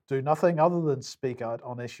there to do nothing other than speak out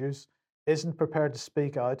on issues, isn't prepared to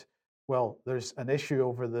speak out, well, there's an issue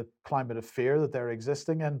over the climate of fear that they're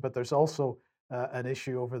existing in, but there's also an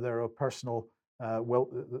issue over their personal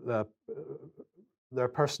their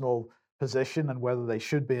personal position and whether they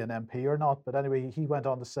should be an MP or not. But anyway, he went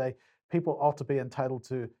on to say people ought to be entitled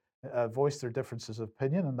to voice their differences of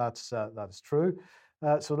opinion, and that is true.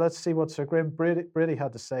 So let's see what Sir Graham Brady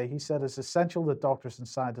had to say. He said it's essential that doctors and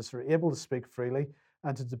scientists are able to speak freely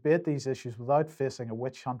and to debate these issues without facing a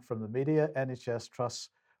witch hunt from the media, NHS trusts,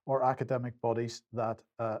 or academic bodies that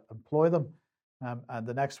employ them. And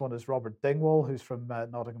the next one is Robert Dingwall, who's from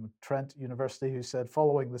Nottingham Trent University, who said,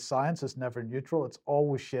 following the science is never neutral. It's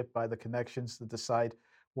always shaped by the connections that decide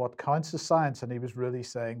what counts as science. And he was really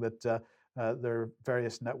saying that there are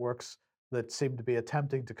various networks that seem to be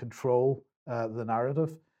attempting to control the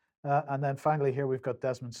narrative. And then finally here we've got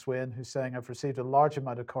Desmond Swayne, who's saying, I've received a large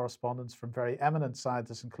amount of correspondence from very eminent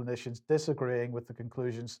scientists and clinicians disagreeing with the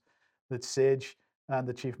conclusions that SAGE and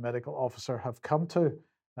the Chief Medical Officer have come to.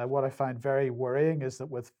 What I find very worrying is that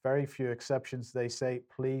with very few exceptions, they say,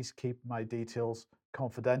 please keep my details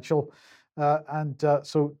confidential.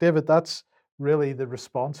 So, David, that's really the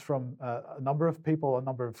response from a number of people, a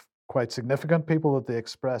number of quite significant people that the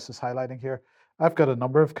Express is highlighting here. I've got a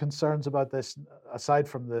number of concerns about this, aside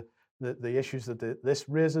from the issues that this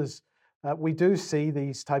raises. We do see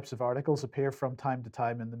these types of articles appear from time to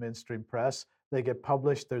time in the mainstream press. They get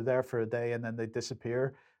published, they're there for a day, and then they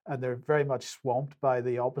disappear. And they're very much swamped by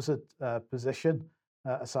the opposite position.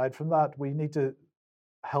 Aside from that, we need to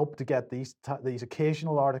help to get these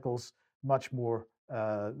occasional articles much more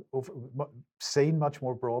seen much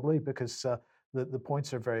more broadly, because the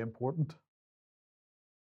points are very important.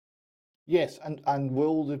 Yes, and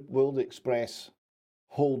will the Express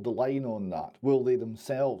hold the line on that? Will they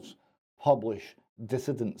themselves publish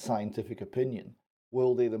dissident scientific opinion?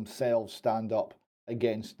 Will they themselves stand up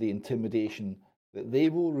against the intimidation that they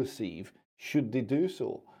will receive should they do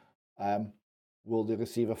so? Will they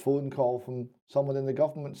receive a phone call from someone in the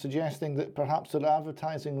government suggesting that perhaps their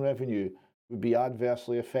advertising revenue would be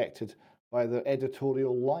adversely affected by their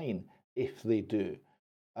editorial line if they do?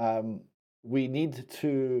 We need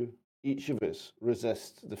to, each of us,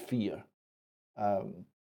 resist the fear.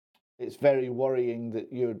 It's very worrying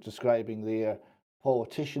that you're describing there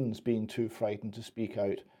politicians being too frightened to speak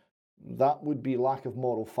out. that would be lack of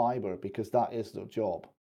moral fibre, because that is their job.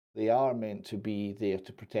 They are meant to be there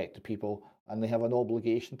to protect the people, and they have an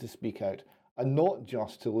obligation to speak out, and not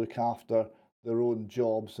just to look after their own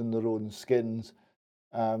jobs and their own skins.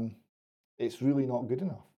 It's really not good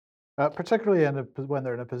enough. Particularly when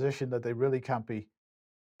they're in a position that they really can't be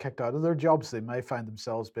kicked out of their jobs. They may find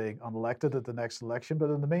themselves being unelected at the next election, but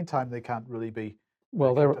in the meantime, they can't really be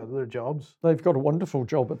kicked out of their jobs. They've got a wonderful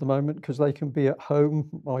job at the moment because they can be at home,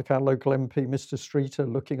 like our local MP, Mr. Streeter,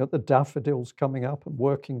 looking at the daffodils coming up and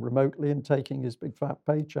working remotely and taking his big fat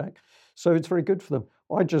paycheck. So it's very good for them.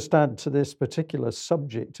 I just add to this particular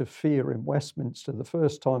subject of fear in Westminster. The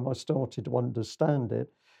first time I started to understand it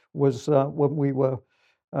was when we were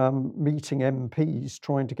meeting MPs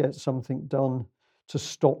trying to get something done to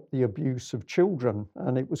stop the abuse of children.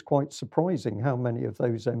 And it was quite surprising how many of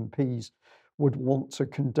those MPs would want to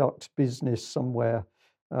conduct business somewhere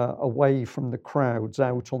away from the crowds,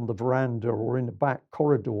 out on the veranda or in a back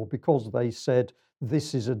corridor, because they said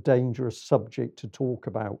this is a dangerous subject to talk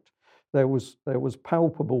about. There was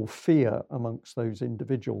palpable fear amongst those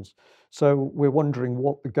individuals. So we're wondering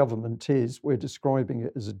what the government is. We're describing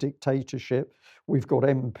it as a dictatorship. We've got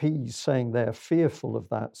MPs saying they're fearful of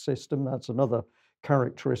that system. That's another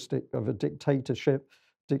characteristic of a dictatorship.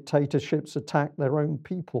 Dictatorships attack their own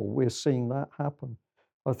people. We're seeing that happen.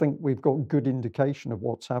 I think we've got good indication of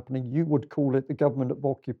what's happening. You would call it the government of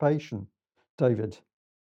occupation, David.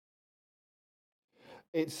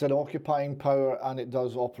 It's an occupying power, and it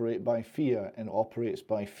does operate by fear, and operates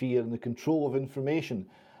by fear and the control of information.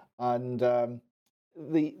 And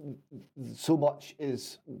so much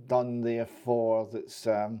is done, therefore, that's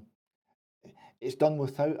it's done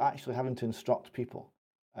without actually having to instruct people.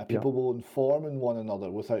 People will inform one another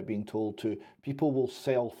without being told to. People will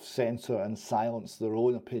self-censor and silence their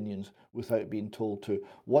own opinions without being told to.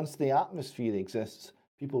 Once the atmosphere exists,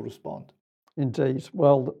 people respond. Indeed.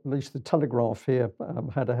 Well, at least the Telegraph here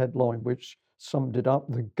had a headline which summed it up.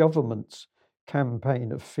 The government's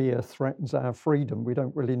campaign of fear threatens our freedom. We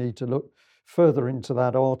don't really need to look further into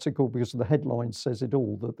that article because the headline says it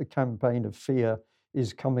all, that the campaign of fear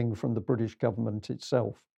is coming from the British government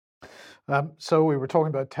itself. So we were talking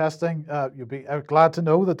about testing. You'll be glad to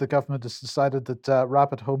know that the government has decided that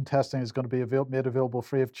rapid home testing is going to be made available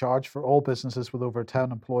free of charge for all businesses with over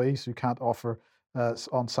 10 employees who can't offer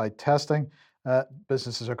on-site testing.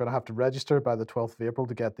 Businesses are going to have to register by the 12th of April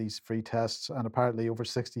to get these free tests, and apparently over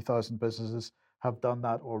 60,000 businesses have done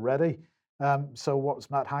that already. So what was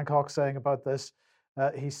Matt Hancock saying about this?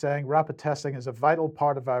 He's saying rapid testing is a vital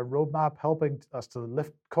part of our roadmap, helping us to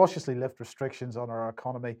cautiously lift restrictions on our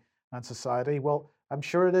economy and society. Well, I'm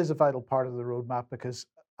sure it is a vital part of the roadmap, because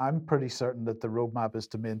I'm pretty certain that the roadmap is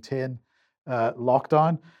to maintain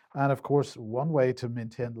lockdown. And of course, one way to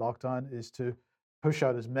maintain lockdown is to push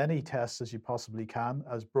out as many tests as you possibly can,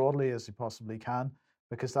 as broadly as you possibly can,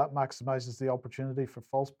 because that maximizes the opportunity for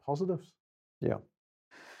false positives. Yeah.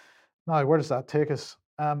 Now, where does that take us?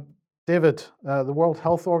 David, the World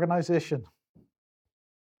Health Organization.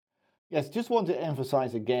 Yes, just want to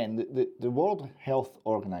emphasize again that the World Health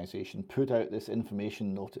Organization put out this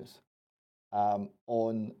information notice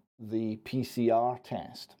on the PCR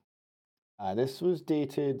test. This was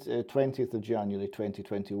dated 20th of January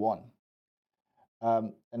 2021.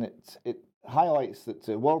 And it highlights that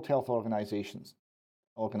the World Health Organization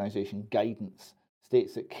guidance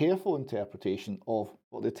states that careful interpretation of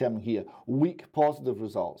what they're terming here weak positive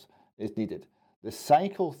results is needed. The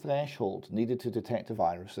cycle threshold needed to detect a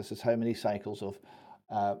virus, this is how many cycles of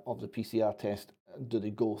the PCR test do they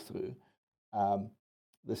go through.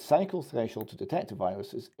 The cycle threshold to detect a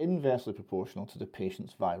virus is inversely proportional to the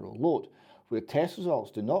patient's viral load. Where test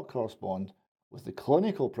results do not correspond with the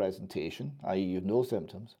clinical presentation, i.e. you have no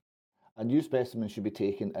symptoms, a new specimen should be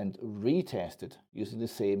taken and retested using the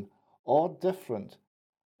same or different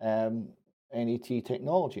NET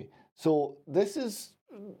technology. So this is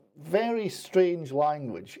very strange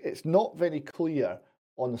language. It's not very clear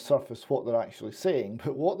on the surface what they're actually saying,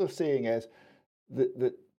 but what they're saying is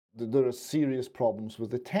that there are serious problems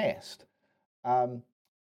with the test.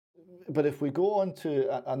 But if we go on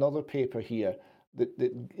to another paper here, that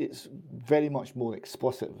it's very much more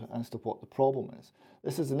explicit as to what the problem is.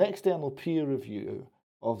 This is an external peer review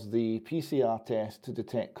of the PCR test to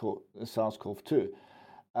detect SARS-CoV-2.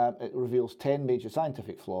 It reveals 10 major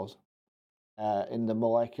scientific flaws in the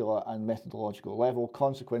molecular and methodological level,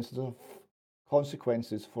 consequences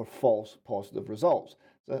for false positive results.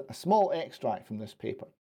 So a small extract from this paper.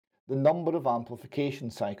 The number of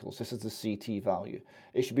amplification cycles, this is the CT value.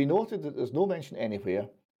 It should be noted that there's no mention anywhere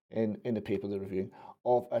in the paper they're reviewing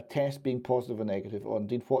of a test being positive or negative, or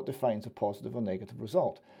indeed what defines a positive or negative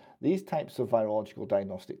result. These types of virological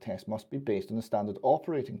diagnostic tests must be based on a standard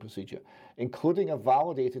operating procedure, including a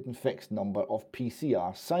validated and fixed number of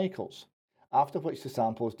PCR cycles, after which the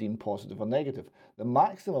sample is deemed positive or negative. The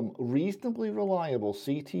maximum reasonably reliable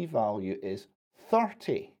CT value is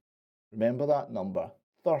 30. Remember that number,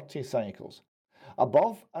 30 cycles.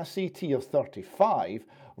 Above a CT of 35,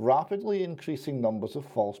 rapidly increasing numbers of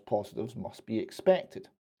false positives must be expected.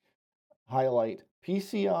 Highlight,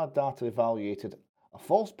 PCR data evaluated a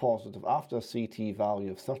false positive after a CT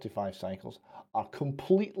value of 35 cycles are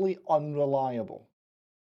completely unreliable.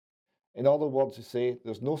 In other words, to say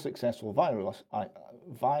there's no successful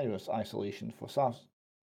virus isolation for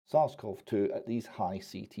SARS-CoV-2 at these high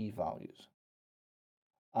CT values.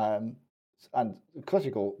 And the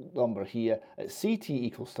critical number here, at CT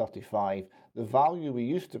equals 35, the value we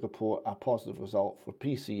used to report a positive result for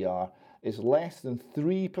PCR is less than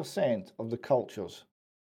 3% of the cultures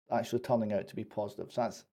actually turning out to be positive. So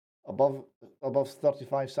that's above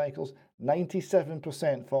 35 cycles,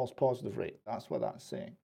 97% false positive rate. That's what that's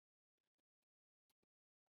saying.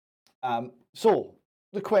 So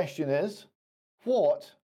the question is,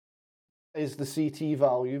 what is the CT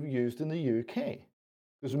value used in the UK?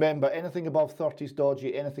 Because remember, anything above 30 is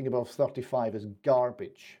dodgy, anything above 35 is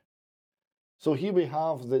garbage. So here we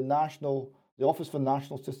have the Office for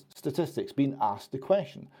National Statistics being asked the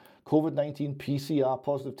question, COVID-19 PCR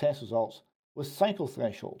positive test results with cycle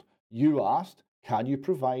threshold. You asked, can you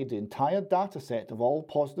provide the entire data set of all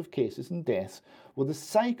positive cases and deaths with a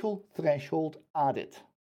cycle threshold added?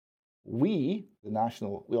 We, the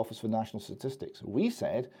Office for National Statistics, we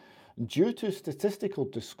said, due to statistical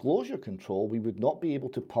disclosure control, we would not be able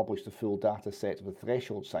to publish the full data set of the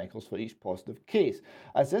threshold cycles for each positive case,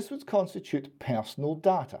 as this would constitute personal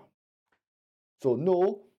data. So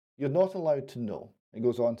no, you're not allowed to know. It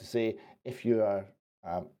goes on to say, if you are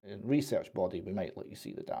a research body, we might let you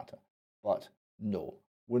see the data. But no,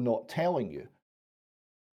 we're not telling you.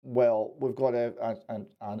 Well, we've got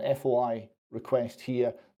an FOI request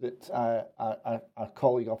here that a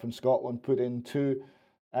colleague up in Scotland put into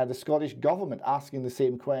the Scottish Government asking the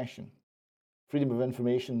same question. Freedom of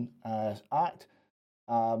Information Act,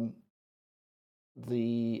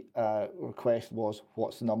 the request was,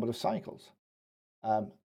 what's the number of cycles?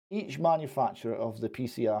 Each manufacturer of the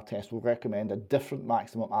PCR test will recommend a different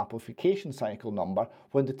maximum amplification cycle number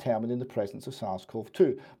when determining the presence of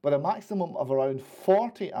SARS-CoV-2, but a maximum of around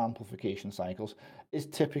 40 amplification cycles is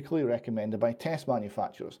typically recommended by test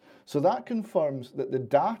manufacturers. So that confirms that the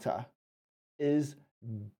data is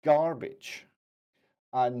garbage.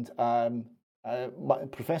 And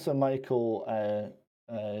Professor Michael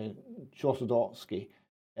Chossudovsky,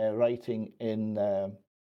 writing in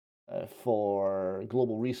for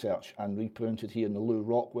Global Research and reprinted here in the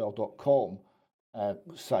LouRockwell.com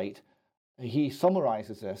site, he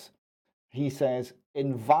summarizes this. He says,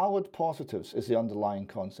 invalid positives is the underlying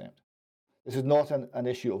concept. This is not an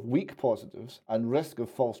issue of weak positives and risk of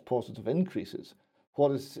false positive increases.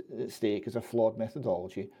 What is at stake is a flawed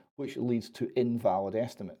methodology which leads to invalid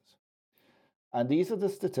estimates. And these are the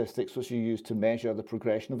statistics which are used to measure the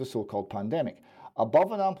progression of the so-called pandemic.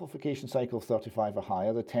 Above an amplification cycle of 35 or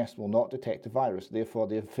higher, the test will not detect a virus. Therefore,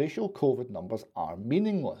 the official COVID numbers are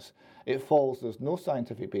meaningless. It follows there's no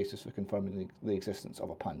scientific basis for confirming the existence of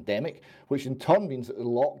a pandemic, which in turn means that the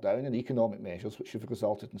lockdown and economic measures which have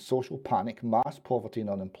resulted in social panic, mass poverty and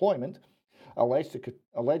unemployment,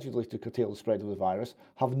 allegedly to curtail the spread of the virus,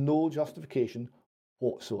 have no justification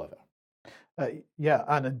whatsoever. Yeah,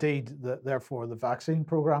 and indeed, therefore, the vaccine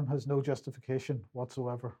program has no justification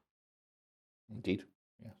whatsoever. Indeed,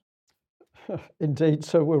 yes. Indeed.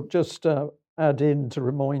 So we'll just add in to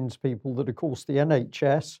remind people that, of course, the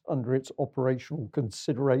NHS, under its operational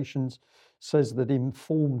considerations, says that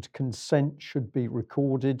informed consent should be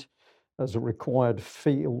recorded as a required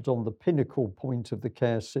field on the pinnacle point of the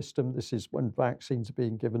care system. This is when vaccines are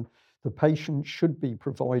being given. The patient should be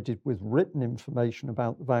provided with written information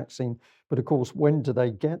about the vaccine. But of course, when do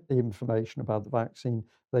they get the information about the vaccine?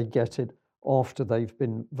 They get it after they've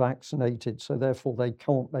been vaccinated. So therefore, they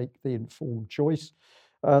can't make the informed choice.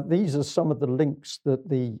 These are some of the links that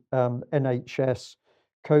the NHS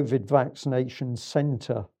COVID Vaccination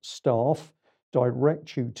Centre staff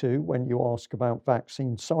direct you to when you ask about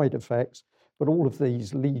vaccine side effects. But all of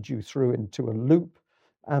these lead you through into a loop.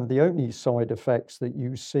 And the only side effects that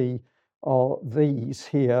you see are these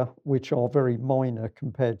here, which are very minor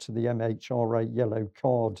compared to the MHRA yellow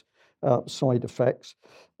card side effects.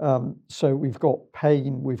 So we've got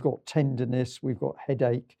pain, we've got tenderness, we've got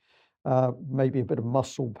headache, maybe a bit of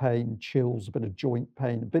muscle pain, chills, a bit of joint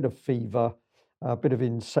pain, a bit of fever, a bit of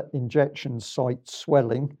injection site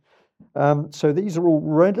swelling. So these are all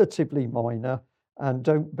relatively minor and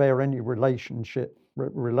don't bear any relation to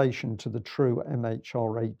the true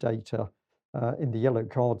MHRA data in the yellow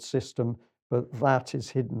card system, but that is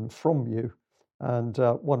hidden from you. And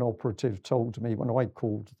one operative told me when I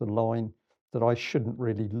called the line that I shouldn't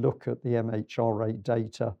really look at the MHRA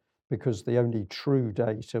data because the only true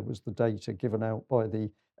data was the data given out by the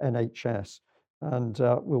NHS. And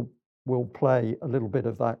we'll play a little bit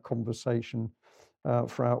of that conversation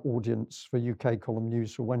for our audience for UK Column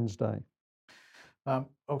News for Wednesday.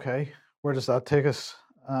 Okay, where does that take us?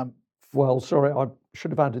 Well, sorry, I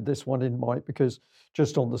should have added this one in, Mike, because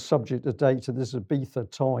just on the subject of data, this is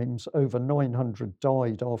Ibiza Times. Over 900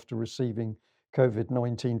 died after receiving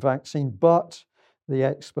COVID-19 vaccine, but the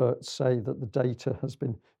experts say that the data has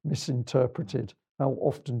been misinterpreted. How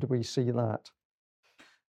often do we see that?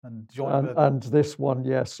 And this one,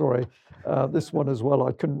 this one as well,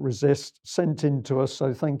 I couldn't resist, sent in to us,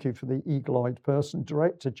 so thank you for the eagle-eyed person.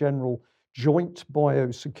 Director General, Joint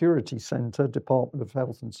Biosecurity Centre, Department of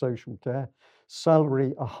Health and Social Care,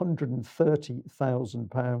 salary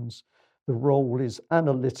 £130,000. The role is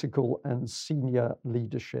analytical and senior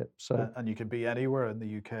leadership. So, and you can be anywhere in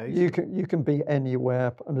the UK. You can be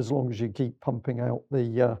anywhere, and as long as you keep pumping out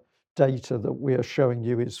the data that we are showing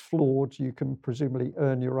you is flawed, you can presumably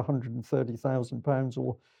earn your £130,000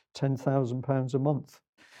 or £10,000 a month.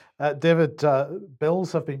 David,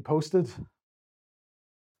 bills have been posted.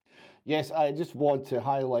 Yes, I just want to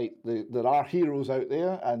highlight there are heroes out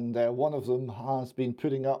there, and one of them has been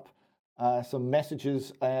putting up some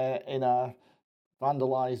messages in a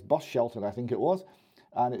vandalised bus shelter, I think it was,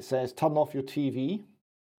 and it says, turn off your TV.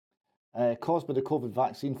 Caused by the COVID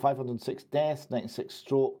vaccine, 506 deaths, 96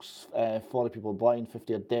 strokes, 40 people blind,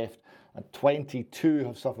 50 are deaf, and 22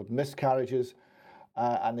 have suffered miscarriages.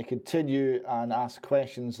 And they continue and ask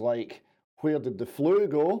questions like, where did the flu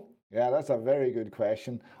go? Yeah, that's a very good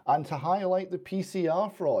question. And to highlight the PCR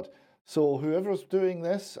fraud. So whoever's doing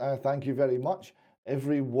this, thank you very much.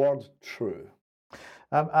 Every word true.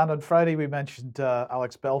 And on Friday we mentioned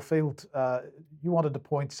Alex Belfield. You wanted to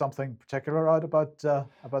point something particular out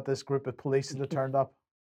about this group of police that turned up.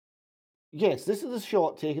 Yes, this is a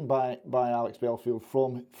shot taken by Alex Belfield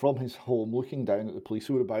from his home, looking down at the police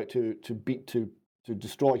who were about to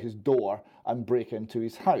destroy his door and break into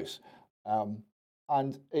his house. And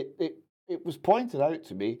it was pointed out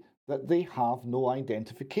to me that they have no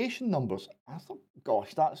identification numbers. I thought,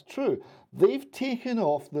 gosh, that's true. They've taken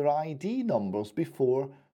off their ID numbers before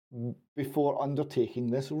undertaking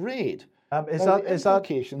this raid. Is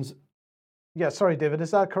that? Yeah, sorry, David.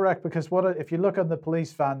 Is that correct? Because if you look on the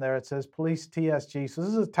police van there, it says Police TSG. So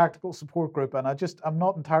this is a tactical support group, and I'm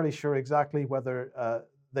not entirely sure exactly whether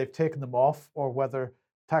they've taken them off or whether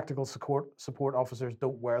tactical support officers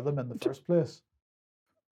don't wear them in the first place.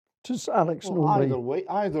 Does Alex normally?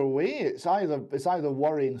 Either way, it's either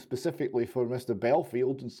worrying specifically for Mr.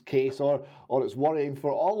 Belfield's case, or it's worrying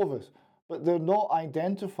for all of us. But they're not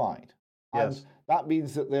identified, yes. And that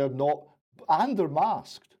means that they're not, and they're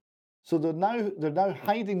masked. So they're now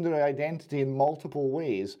hiding their identity in multiple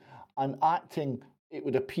ways and acting, it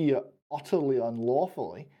would appear, utterly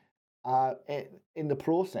unlawfully in the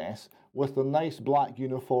process with their nice black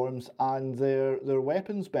uniforms and their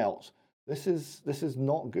weapons belts. This is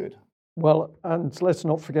not good. Well, and let's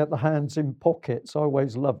not forget the hands in pockets. I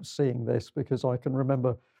always loved seeing this because I can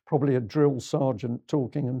remember probably a drill sergeant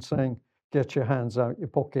talking and saying, get your hands out your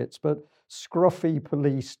pockets. But scruffy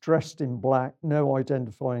police dressed in black, no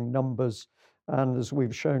identifying numbers. And as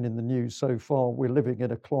we've shown in the news so far, we're living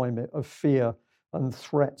in a climate of fear and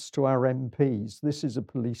threats to our MPs. This is a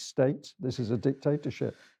police state. This is a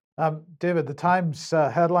dictatorship. David, the Times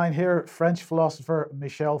headline here, French philosopher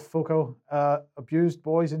Michel Foucault abused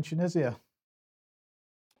boys in Tunisia.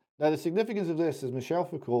 Now, the significance of this is Michel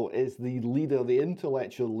Foucault is the leader, the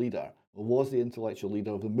intellectual leader, or was the intellectual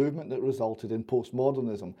leader of the movement that resulted in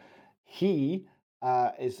postmodernism. He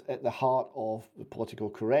is at the heart of the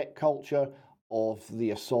political correct culture, of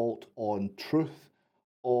the assault on truth,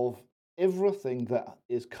 of everything that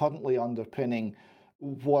is currently underpinning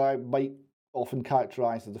what I might often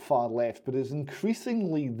characterised as the far left, but is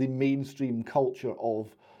increasingly the mainstream culture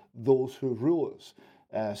of those who rule us.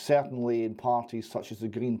 Certainly in parties such as the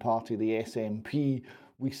Green Party, the SNP,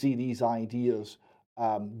 we see these ideas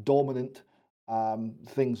dominant.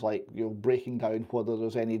 Things like breaking down whether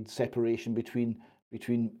there's any separation between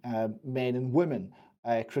men and women,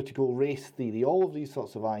 critical race theory. All of these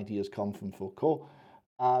sorts of ideas come from Foucault.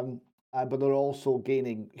 But they're also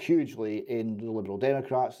gaining hugely in the Liberal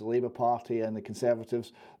Democrats, the Labour Party and the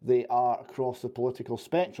Conservatives. They are across the political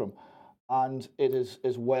spectrum. And it is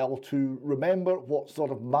as well to remember what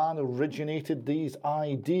sort of man originated these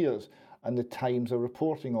ideas, and the Times are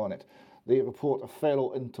reporting on it. They report a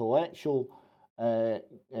fellow intellectual, Guy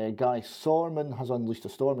Sorman, has unleashed a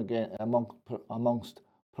storm again amongst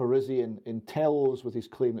Parisian intellos with his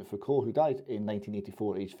claim that Foucault, who died in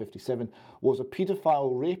 1984 aged 57, was a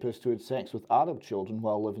paedophile rapist who had sex with Arab children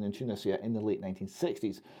while living in Tunisia in the late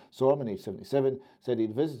 1960s. Sorman, aged 77, said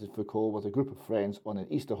he'd visited Foucault with a group of friends on an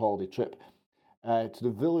Easter holiday trip to the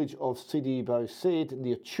village of Sidi Bou Said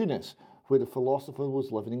near Tunis, where the philosopher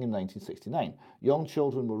was living in 1969. Young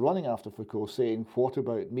children were running after Foucault saying, "What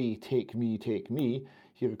about me? Take me, take me."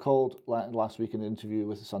 He recalled last week in an interview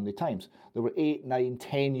with the Sunday Times. They were 8, 9,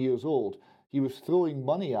 10 years old. He was throwing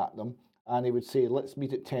money at them, and he would say, "Let's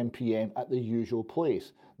meet at 10 p.m. at the usual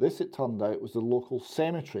place." This, it turned out, was the local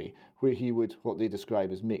cemetery where he would, what they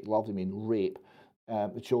describe as make love, they mean rape,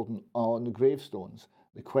 the children on the gravestones.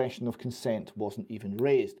 The question of consent wasn't even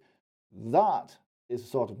raised. That is the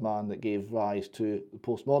sort of man that gave rise to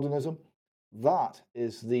postmodernism. That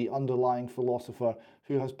is the underlying philosopher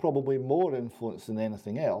who has probably more influence than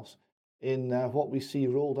anything else in what we see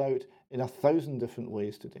rolled out in 1,000 different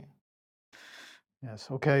ways today. Yes.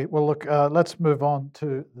 Okay. Well, look. Let's move on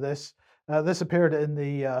to this. This appeared in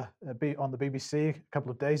on the BBC a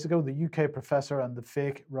couple of days ago. The UK professor and the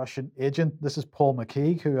fake Russian agent. This is Paul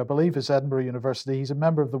McKeague, who I believe is Edinburgh University. He's a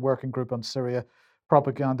member of the Working Group on Syria,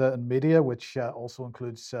 Propaganda and Media, which also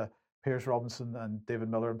includes Piers Robinson and David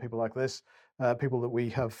Miller and people like this, people that we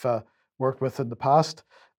have worked with in the past.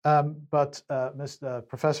 But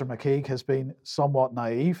Professor McKeague has been somewhat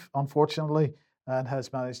naive, unfortunately, and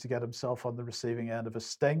has managed to get himself on the receiving end of a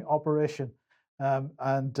sting operation.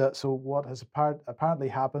 So what has apparently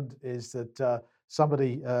happened is that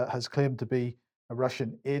somebody has claimed to be a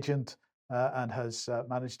Russian agent and has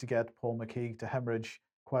managed to get Paul McKeague to hemorrhage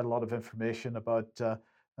quite a lot of information about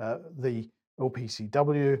the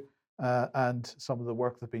OPCW and some of the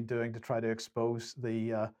work they've been doing to try to expose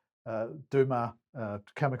the Duma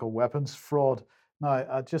chemical weapons fraud. Now,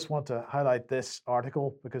 I just want to highlight this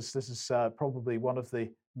article because this is probably one of the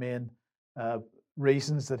main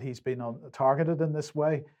reasons that he's been targeted in this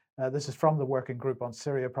way. This is from the Working Group on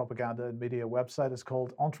Syria, Propaganda and Media website. It's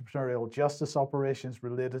called Entrepreneurial Justice Operations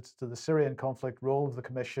Related to the Syrian Conflict, Role of the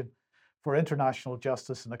Commission for International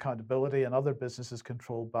Justice and Accountability and Other Businesses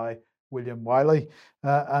Controlled by William Wiley.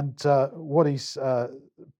 What he's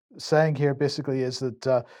saying here basically is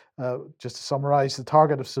that, just to summarize, the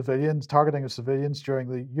targeting of civilians during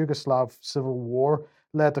the Yugoslav civil war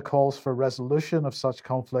led to calls for resolution of such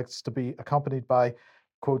conflicts to be accompanied by,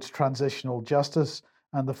 quotes, transitional justice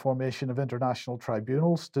and the formation of international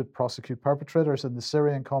tribunals to prosecute perpetrators in the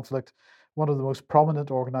Syrian conflict. One of the most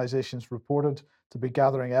prominent organizations reported to be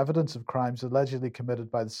gathering evidence of crimes allegedly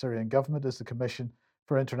committed by the Syrian government is the Commission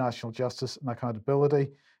for International Justice and Accountability,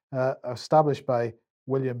 established by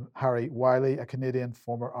William Harry Wiley, a Canadian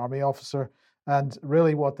former army officer. And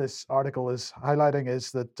really what this article is highlighting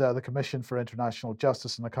is that the Commission for International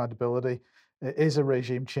Justice and Accountability is a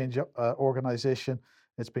regime change organization.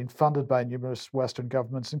 It's been funded by numerous Western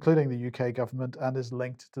governments, including the UK government, and is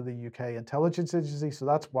linked to the UK intelligence agency. So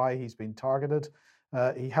that's why he's been targeted.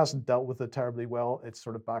 He hasn't dealt with it terribly well. It's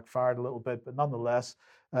sort of backfired a little bit, but nonetheless,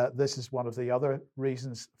 this is one of the other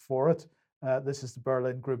reasons for it. This is the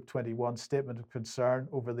Berlin Group 21 Statement of Concern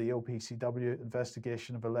over the OPCW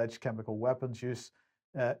investigation of alleged chemical weapons use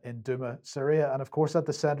in Duma, Syria. And of course, at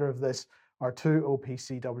the center of this are two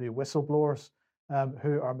OPCW whistleblowers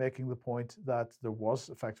who are making the point that there was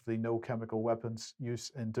effectively no chemical weapons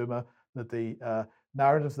use in Duma, that the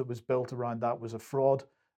narrative that was built around that was a fraud,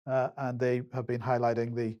 and they have been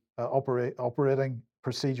highlighting the operating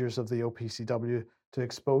procedures of the OPCW to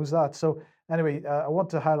expose that. So anyway, I want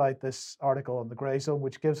to highlight this article on the Grey Zone,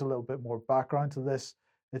 which gives a little bit more background to this.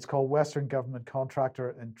 It's called Western Government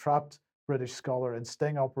Contractor Entrapped British Scholar in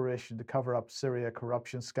Sting Operation to Cover Up Syria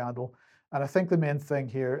Corruption Scandal. And I think the main thing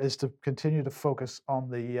here is to continue to focus on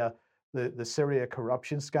the Syria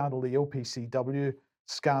corruption scandal, the OPCW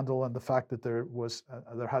scandal, and the fact that there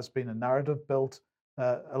has been a narrative built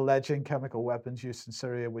alleging chemical weapons use in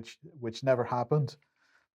Syria, which never happened,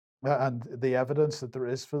 and the evidence that there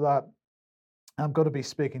is for that. I'm going to be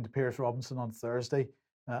speaking to Piers Robinson on Thursday,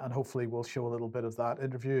 and hopefully we'll show a little bit of that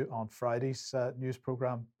interview on Friday's news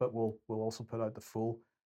program, but we'll also put out the full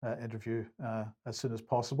interview as soon as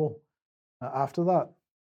possible after that.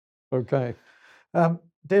 Okay.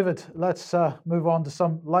 David, let's move on to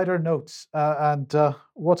some lighter notes and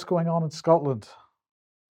what's going on in Scotland.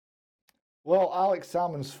 Well, Alex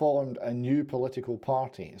Salmond's formed a new political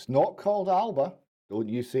party. It's not called Alba. Don't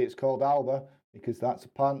you say it's called Alba, because that's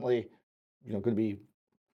apparently going to be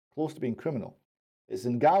close to being criminal. It's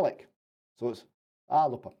in Gaelic, so it's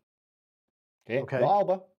Alba. Okay. Not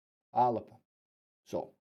Alba, Alba.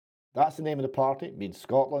 So that's the name of the party. It means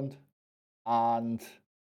Scotland, and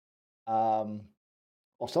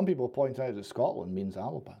some people point out that Scotland means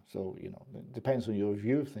Alba. So it depends on your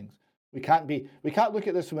view of things. We can't look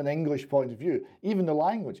at this from an English point of view. Even the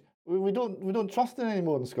language, we don't trust it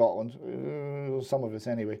anymore in Scotland. Some of us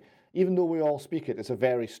anyway. Even though we all speak it, it's a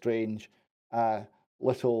very strange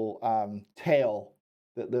little tale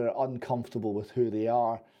that they're uncomfortable with who they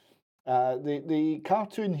are. The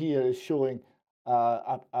cartoon here is showing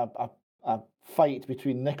a fight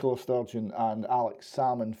between Nicola Sturgeon and Alex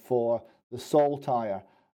Salmond for the Saltire,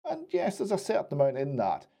 and yes, there's a certain amount in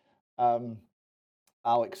that.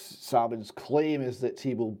 Alex Salmond's claim is that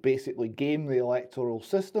he will basically game the electoral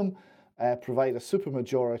system, provide a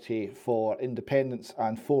supermajority for independence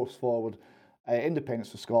and force forward independence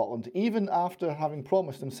for Scotland, even after having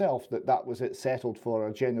promised himself that that was it, settled for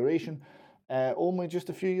a generation, only just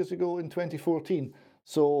a few years ago in 2014.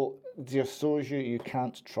 So just shows you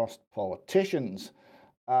can't trust politicians.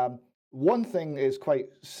 One thing is quite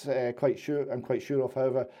sure of,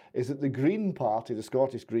 however, is that the Green Party, the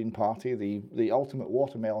Scottish Green Party, the ultimate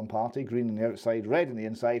watermelon party, green on the outside, red on the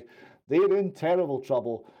inside, they're in terrible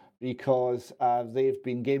trouble because they've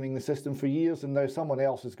been gaming the system for years, and now someone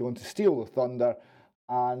else is going to steal the thunder,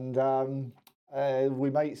 and we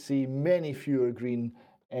might see many fewer Green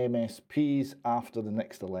MSPs after the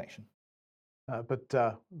next election. But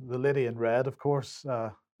the lady in red, of course,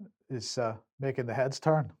 is making the heads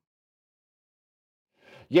turn.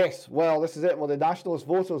 Yes, well, this is it. Well, the nationalist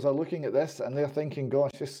voters are looking at this and they're thinking,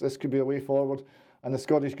 gosh, this could be a way forward. And the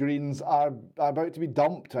Scottish Greens are about to be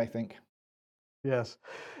dumped, I think. Yes.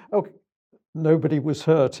 Okay. Nobody was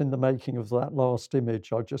hurt in the making of that last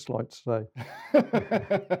image, I'd just like to say.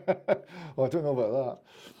 Well, I don't know about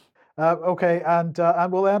that. Okay, and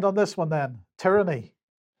we'll end on this one then. Tyranny.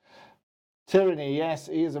 Tyranny, yes.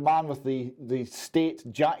 He is a man with the state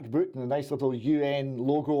jackboot and a nice little UN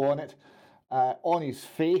logo on it. On his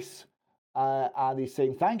face, and he's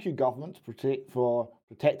saying, "Thank you, government, for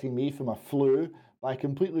protecting me from a flu by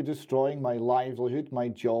completely destroying my livelihood, my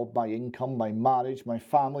job, my income, my marriage, my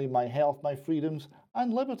family, my health, my freedoms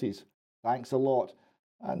and liberties. Thanks a lot."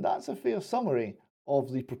 And that's a fair summary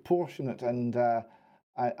of the proportionate and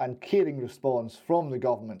caring response from the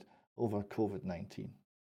government over COVID-19.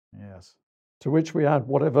 Yes. To which we add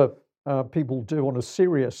whatever people do on a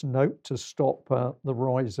serious note to stop the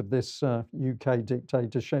rise of this UK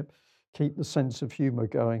dictatorship. Keep the sense of humour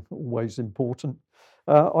going, always important.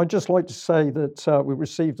 I'd just like to say that we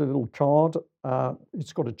received a little card.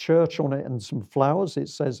 It's got a church on it and some flowers. It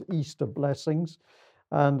says Easter blessings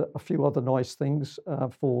and a few other nice things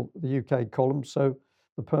for the UK column. So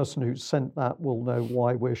the person who sent that will know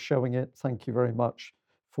why we're showing it. Thank you very much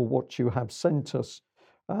for what you have sent us.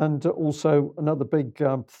 And also another big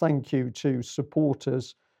thank you to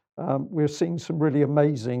supporters. We're seeing some really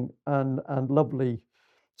amazing and lovely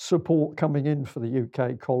support coming in for the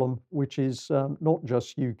UK column, which is not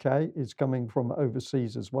just UK, it's coming from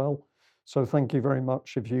overseas as well. So thank you very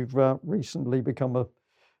much if you've recently become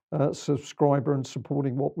a subscriber and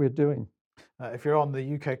supporting what we're doing. If you're on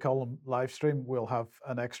the UK column live stream, we'll have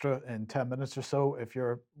an extra in 10 minutes or so. If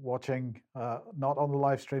you're watching not on the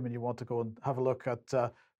live stream and you want to go and have a look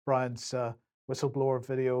at Brian's whistleblower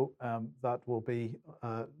video, that will be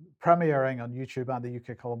premiering on YouTube and the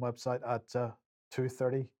UK column website at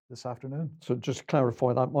 2:30 this afternoon. So just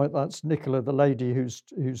clarify that, Mike, that's Nicola, the lady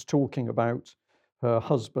who's talking about her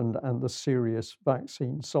husband and the serious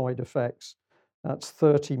vaccine side effects. That's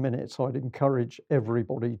 30 minutes. I'd encourage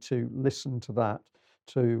everybody to listen to that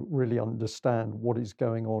to really understand what is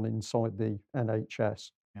going on inside the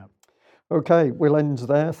NHS. Yeah. Okay, we'll end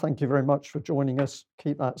there. Thank you very much for joining us.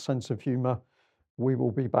 Keep that sense of humour. We will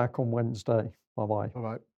be back on Wednesday. Bye-bye.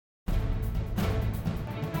 Bye-bye.